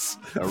ass.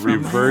 A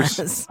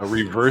reversed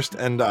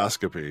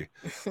endoscopy.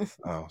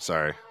 Oh,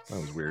 sorry, that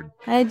was weird.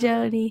 Hi,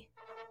 Jody.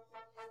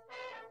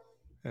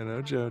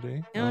 Hello,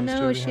 Jody. Oh, Is no,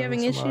 Jody is she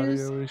having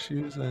audio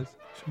issues? I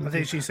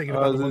think she's thinking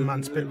about the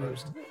one-man spit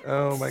roast.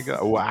 Oh my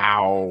god!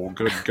 Wow!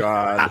 Good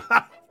God!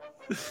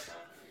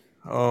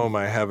 Oh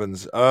my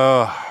heavens!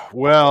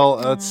 Well,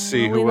 let's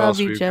see we who love else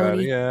you, we've got.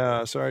 Jody.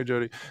 Yeah, sorry,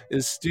 Jody.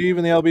 Is Steve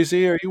in the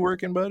LBC? Are you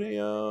working,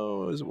 buddy?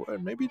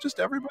 Maybe just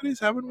everybody's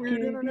having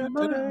weird internet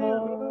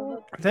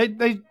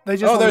today. They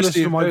just want to listen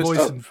Steve. to my There's voice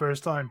Steve. for the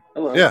first time.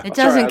 Hello. Yeah. It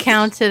doesn't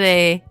count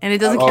today, and it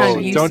doesn't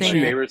count you don't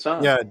singing. you- Favorite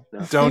song. Yeah,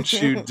 No. don't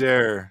you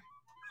dare!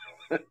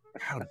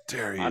 How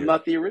dare you? I'm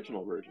not the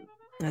original version.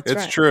 That's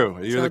It's right. true.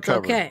 You're So the it's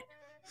cover. okay.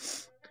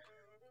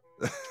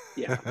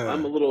 Yeah,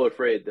 I'm a little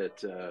afraid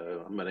that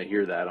I'm going to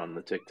hear that on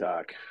the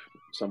TikTok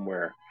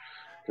somewhere.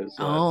 Cause,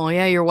 Oh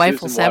yeah, your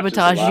wife will Susan watches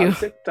sabotage a lot you. of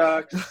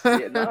TikToks,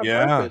 yeah, not on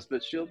Yeah. purpose,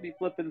 but she'll be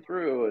flipping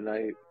through, and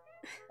I'm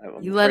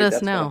You let afraid us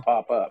that's gonna know.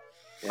 Pop up.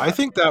 Yeah. I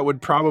think that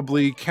would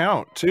probably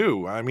count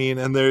too. I mean,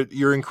 and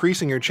you're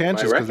increasing your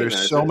chances because there's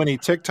recognize so it. many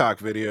TikTok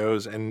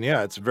videos, and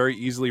yeah, it's very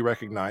easily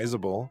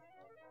recognizable.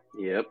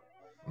 Yep.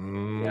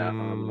 Mm. Yeah,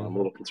 I'm a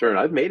little concerned.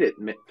 I've made it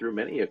through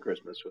many a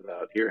Christmas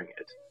without hearing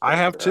it. I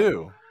have But,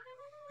 too,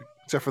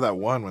 except for that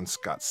one when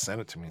Scott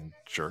sent it to me.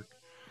 Jerk.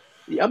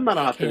 Yeah, I'm not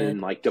often Dickhead.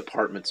 in like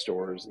department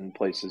stores and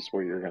places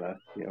where you're gonna,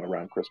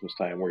 around Christmas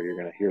time where you're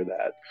gonna hear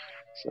that.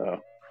 So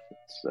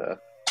it's,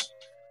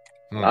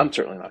 I'm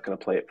certainly not gonna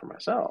play it for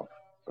myself.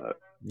 But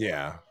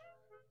Yeah.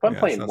 if I'm Yes,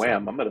 playing that's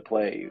Wham, not- I'm gonna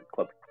play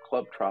Club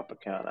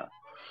Tropicana.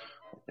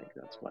 I think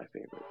that's my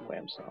favorite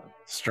Wham song.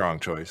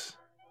 Strong choice.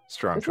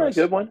 Strong Isn't that a choice.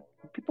 good one?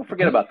 People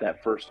forget about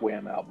that first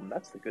Wham album.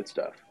 That's the good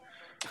stuff.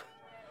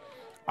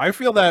 I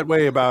feel that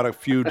way about a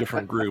few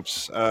different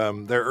groups.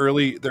 Their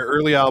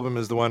early album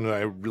is the one that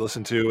I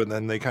listen to, and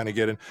then they kind of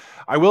get in.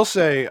 I will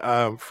say,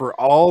 for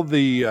all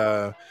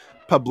the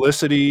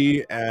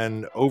publicity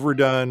and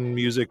overdone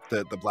music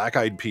that the Black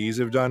Eyed Peas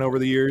have done over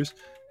the years,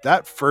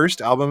 that first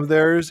album of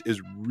theirs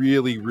is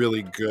really,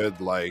 really good.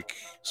 Like,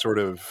 sort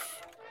of,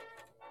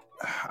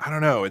 I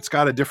don't know. It's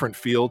got a different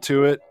feel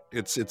to it.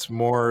 It's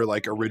more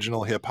like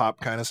original hip hop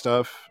kind of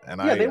stuff. And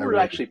they were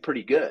actually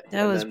pretty good.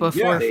 That was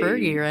before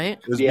Fergie, right?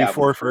 It was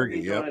before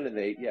Fergie. Yeah, and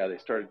they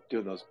started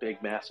doing those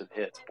big, massive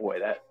hits. Boy,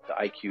 the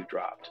IQ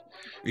dropped.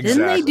 Exactly.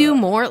 Didn't they do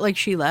more? Like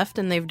she left,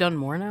 and they've done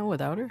more now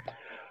without her.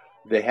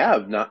 They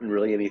have not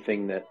really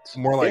anything that's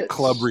more like hits,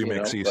 club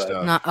remixy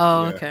stuff. Not,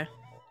 oh, yeah. Okay.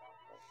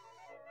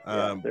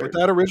 But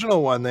that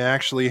original one, they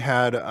actually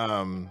had.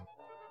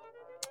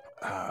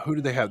 Who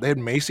did they have? They had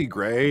Macy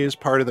Gray as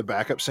part of the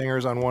backup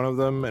singers on one of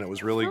them, and it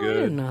was really good.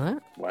 I didn't know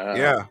that. Wow.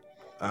 Yeah.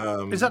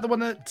 Is that the one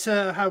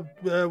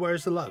that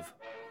Where's the Love?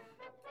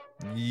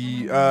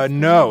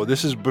 No,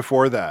 this is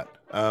before that.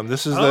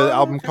 This is the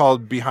album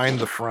called Behind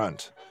the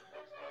Front.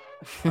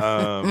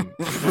 And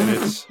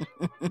it's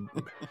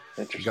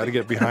you got to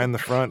get behind the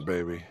front,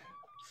 baby.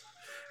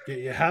 Get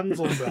your hands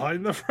on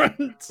behind the front.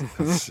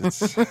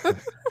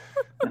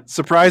 It's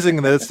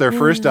surprising that it's their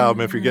first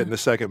album if you're getting to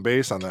second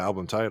base on the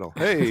album title.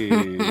 Hey.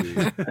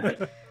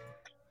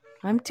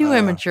 I'm too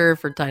immature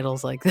for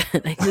titles like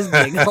that. I just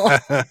giggle.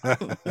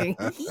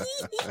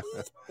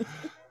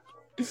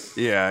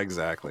 Yeah,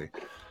 exactly.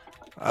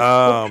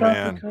 Oh,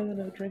 man.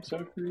 Drinks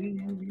are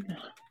free.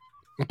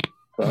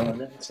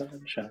 Fun and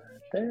sunshine.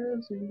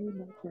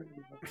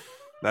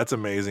 That's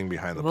amazing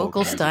behind the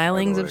vocal music,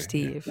 stylings of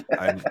Steve.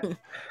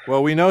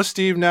 Well, we know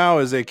Steve now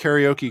is a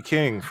karaoke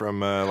king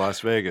from Las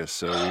Vegas,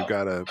 so we've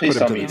got to put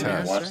him to the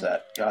test. Watch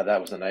that. God, that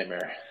was a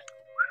nightmare.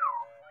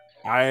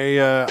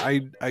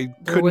 I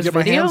couldn't get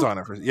my hands on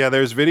it.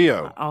 There's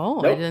video.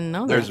 Oh, nope. I didn't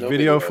know. There's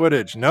video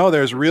footage. No,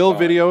 there's real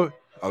video.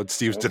 Oh,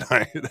 Steve's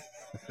denying.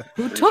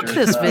 Who took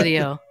this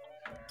video?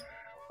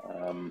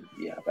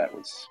 Yeah, that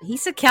was.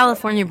 He's a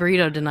California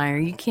burrito denier.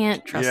 You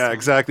can't trust him. Yeah,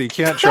 exactly. You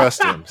can't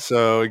trust him.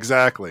 So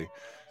exactly.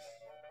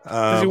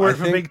 Does he work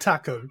for Big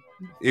Taco?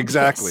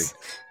 Exactly. Yes.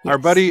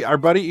 Our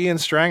buddy Ian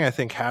Strang, I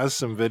think, has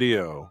some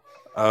video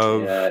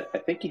of. Yeah, I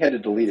think he had to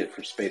delete it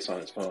for space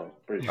on his phone.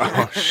 Pretty sure.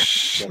 Oh,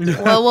 shit.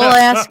 Well, we'll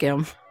ask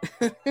him.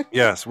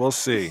 Yes, we'll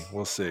see.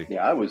 We'll see.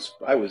 Yeah, I was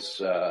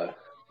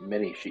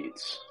many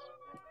sheets.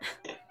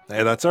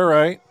 Hey, that's all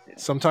right.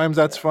 Sometimes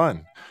that's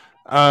fun.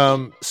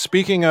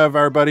 Speaking of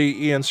our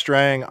buddy Ian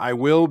Strang,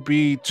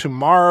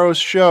 tomorrow's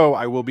show,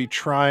 I will be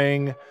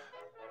trying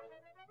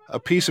a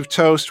piece of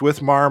toast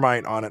with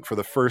Marmite on it for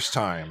the first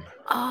time.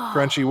 Oh.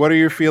 Crunchie, what are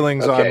your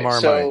feelings on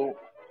Marmite? So,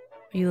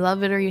 you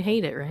love it or you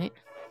hate it, right?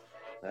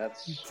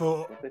 That's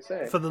what they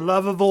say. For the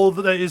love of all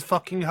that is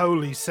fucking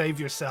holy, save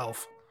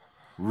yourself.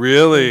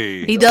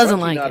 Really? He doesn't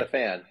like not it. A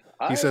fan.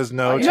 He says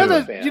no you to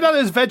know it. You know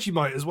there's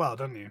Vegemite as well,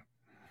 don't you?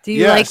 Do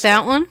you like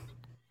that one?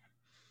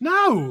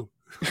 No.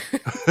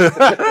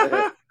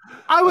 I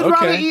would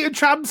rather eat a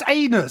tramp's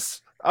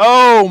anus.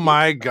 Oh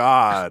my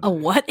god. A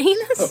what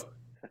anus?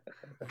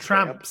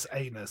 Tramp's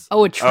anus.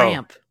 Oh, a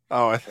tramp.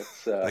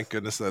 Thank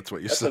goodness that's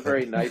what you said. That's a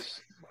very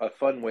nice,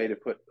 fun way to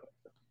put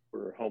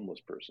for a homeless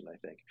person, I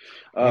think.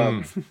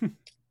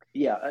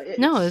 Yeah.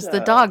 It's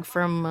the dog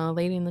from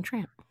Lady and the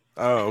Tramp.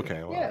 Oh,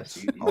 okay. Well,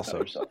 yes, you also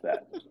tell yourself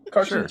that.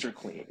 Cartoons are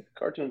clean.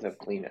 Cartoons have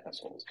clean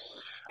assholes.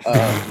 The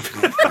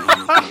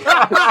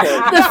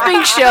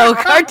FINK Show.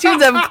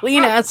 Cartoons have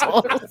clean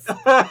assholes.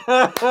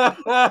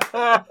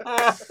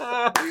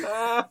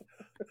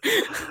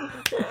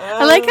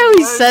 I like how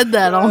he said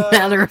that, all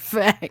matter of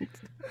fact.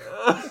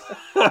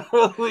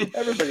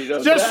 Everybody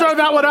knows Just throw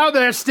that one out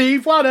there,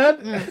 Steve. Why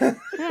not?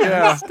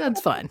 Yeah. That's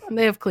fine.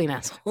 They have clean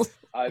assholes.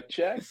 I've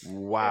checked.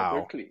 Wow.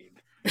 They're clean.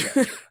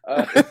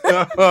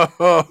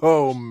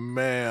 Oh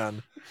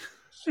man.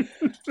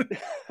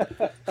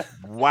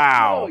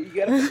 Wow. No, you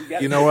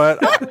gotta, you know what?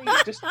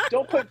 Just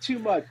don't put too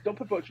much. Don't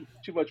put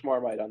too much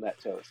Marmite on that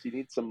toast. You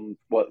need some.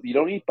 Well, you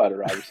don't eat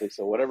butter, obviously.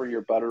 So whatever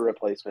your butter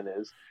replacement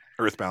is,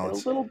 Earth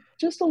balance.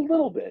 Just a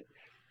little bit.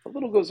 A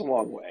little goes a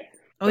long way.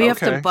 Oh, you have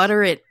to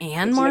butter it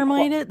and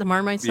Marmite it? The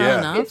Marmite's not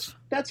enough?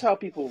 That's how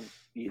people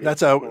eat it.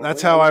 That's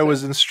how I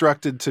was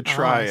instructed to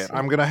try it.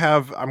 I'm gonna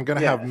have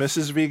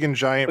Mrs. Vegan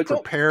Giant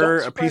prepare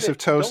a piece of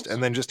toast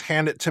and then just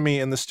hand it to me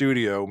in the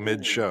studio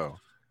mid show.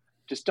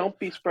 Just don't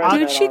be spreading.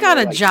 Dude, she got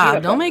a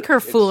job. Don't make her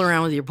fool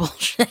around with your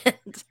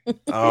bullshit.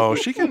 Oh,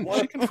 she can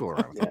fool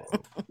around with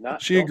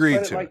it. She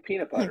agreed to. Like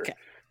peanut butter. Okay.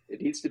 It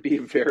needs to be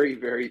a very,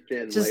 very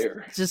thin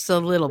layer. Just a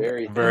little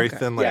bit. Very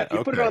thin layer. Yeah, if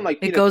you put it on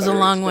like peanut it goes butter, a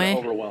long way.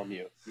 Overwhelm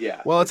you.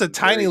 Yeah. Well, it's a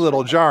tiny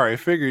little jar. I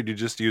figured you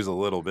just use a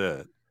little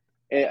bit.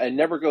 It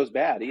never goes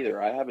bad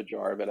either. I have a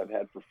jar that I've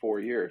had for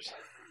 4 years.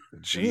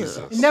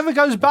 Jesus. It never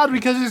goes bad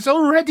because it's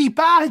already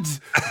bad.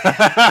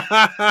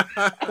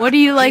 What do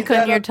you like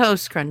on your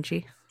toast,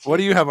 Crunchie? What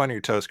do you have on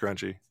your toast,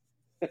 Crunchie?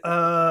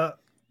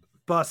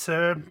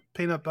 Butter,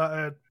 peanut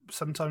butter,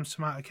 sometimes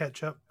tomato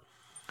ketchup.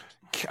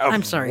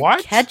 I'm sorry,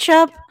 what?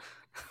 ketchup?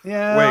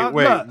 Yeah.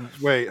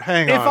 Wait.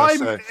 Hang on a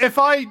sec. If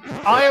I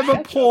am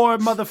a poor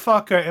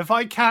motherfucker. If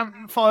I can't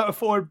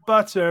afford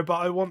butter, but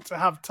I want to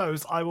have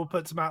toast, I will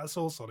put tomato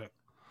sauce on it.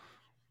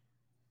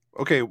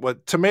 Okay,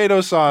 what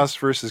tomato sauce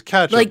versus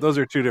ketchup? Like- those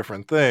are two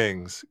different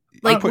things.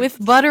 Like with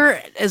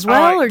butter as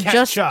well, or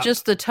ketchup.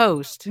 just the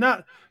toast?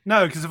 No,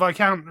 because if I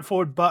can't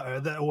afford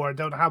butter, or I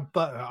don't have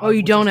butter, Oh,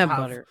 you don't have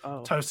butter.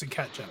 Oh. Toast and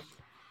ketchup.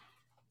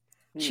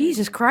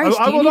 Jesus Christ!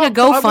 I Do you will need a not-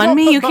 I will not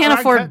GoFundMe? put You butter can't and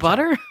afford ketchup.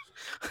 butter.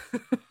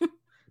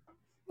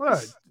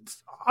 Well,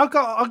 I've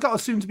got a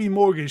soon-to-be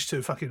mortgage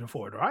to fucking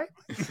afford, right?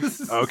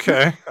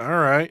 Okay, all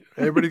right.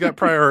 Everybody got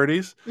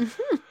priorities.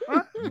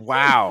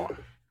 Wow,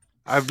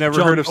 I've never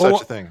John, heard of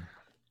such a thing.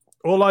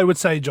 All I would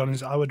say, John,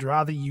 is I would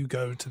rather you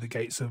go to the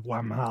gates of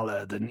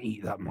Walhalla than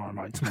eat that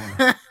Marmite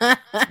tomorrow.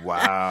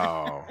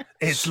 Wow,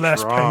 It's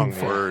less strong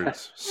painful.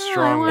 words. I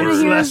Strong want to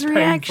words. hear Less his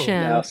painful.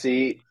 reaction. Now,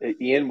 see,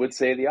 Ian would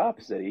say the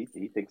opposite. He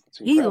thinks it's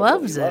He incredible.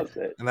 loves He it. loves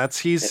it. And that's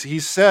he But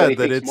said he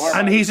that thinks it's. Marmite-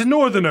 And he's a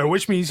northerner,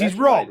 which means he's Vegemite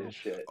wrong. is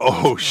shit.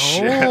 Oh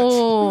shit!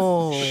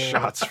 Oh.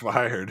 Shots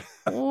fired.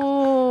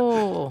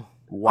 Oh,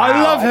 Wow.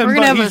 I love him, we're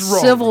gonna but have a he's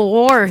wrong. civil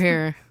war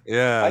here.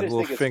 Yeah, I a just little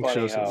think it's Fink funny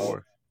show some how-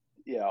 more.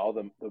 Yeah, all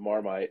the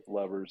Marmite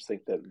lovers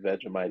think that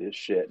Vegemite is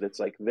shit. It's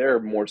like they're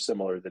more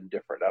similar than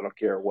different. I don't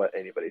care what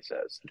anybody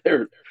says.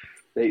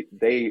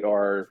 They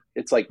are.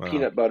 It's like Wow.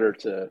 peanut butter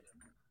to,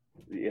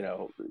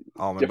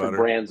 Almond different butter.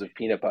 brands of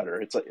peanut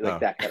butter. It's like Oh.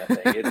 that kind of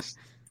thing. It's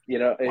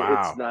Wow.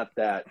 it's not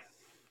that.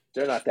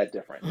 They're not that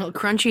different. Well,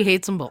 Crunchie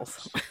hates them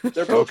both.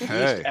 They're both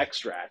Okay. yeast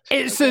extract.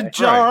 It's okay? a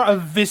jar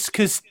of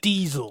viscous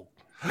diesel.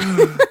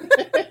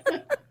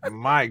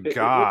 My It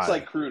God. looks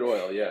like crude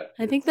oil. Yeah.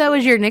 I think that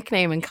was your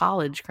nickname in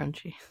college,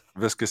 Crunchie.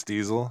 Viscous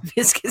diesel.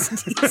 Viscous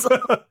diesel.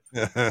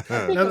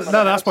 No,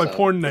 that's my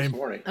porn name.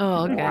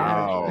 Oh, okay.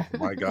 Wow.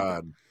 My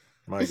God.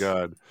 My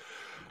God.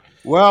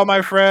 Well,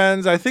 my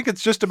friends, I think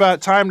it's just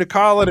about time to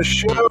call it a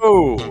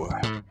show.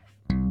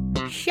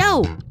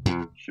 Show.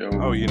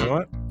 Oh, you know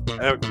what?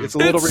 It's a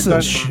little It's a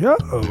redundant.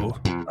 show.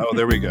 Oh,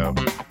 there we go.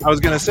 I was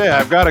going to say,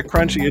 I've got a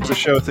Crunchy It's a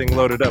Show thing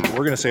loaded up, but we're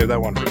going to save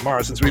that one for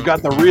tomorrow since we've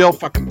got the real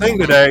fucking thing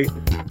today.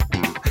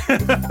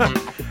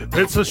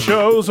 It's a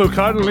show, so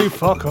kindly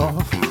fuck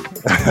off.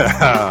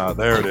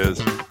 There it is.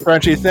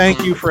 Crunchy,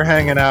 thank you for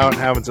hanging out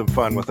and having some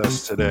fun with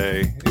us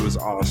today. It was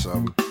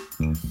awesome.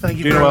 Thank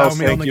you for Gino allowing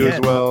me thank on you again.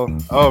 as well.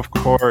 Oh, of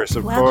course,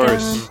 of Welcome.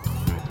 course.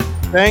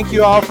 Thank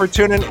you all for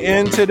tuning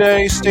in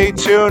today. Stay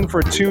tuned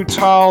for Too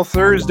Tall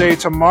Thursday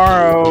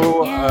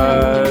tomorrow.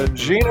 Yay.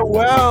 Gina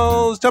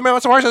Wells, tell me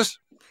about some horses.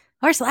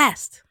 Horse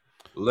last.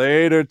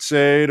 Later,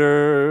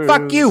 taters.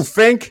 Fuck you,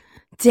 Fink.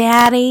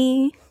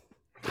 Daddy.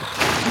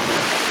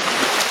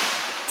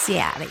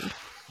 Daddy.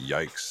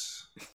 Yikes.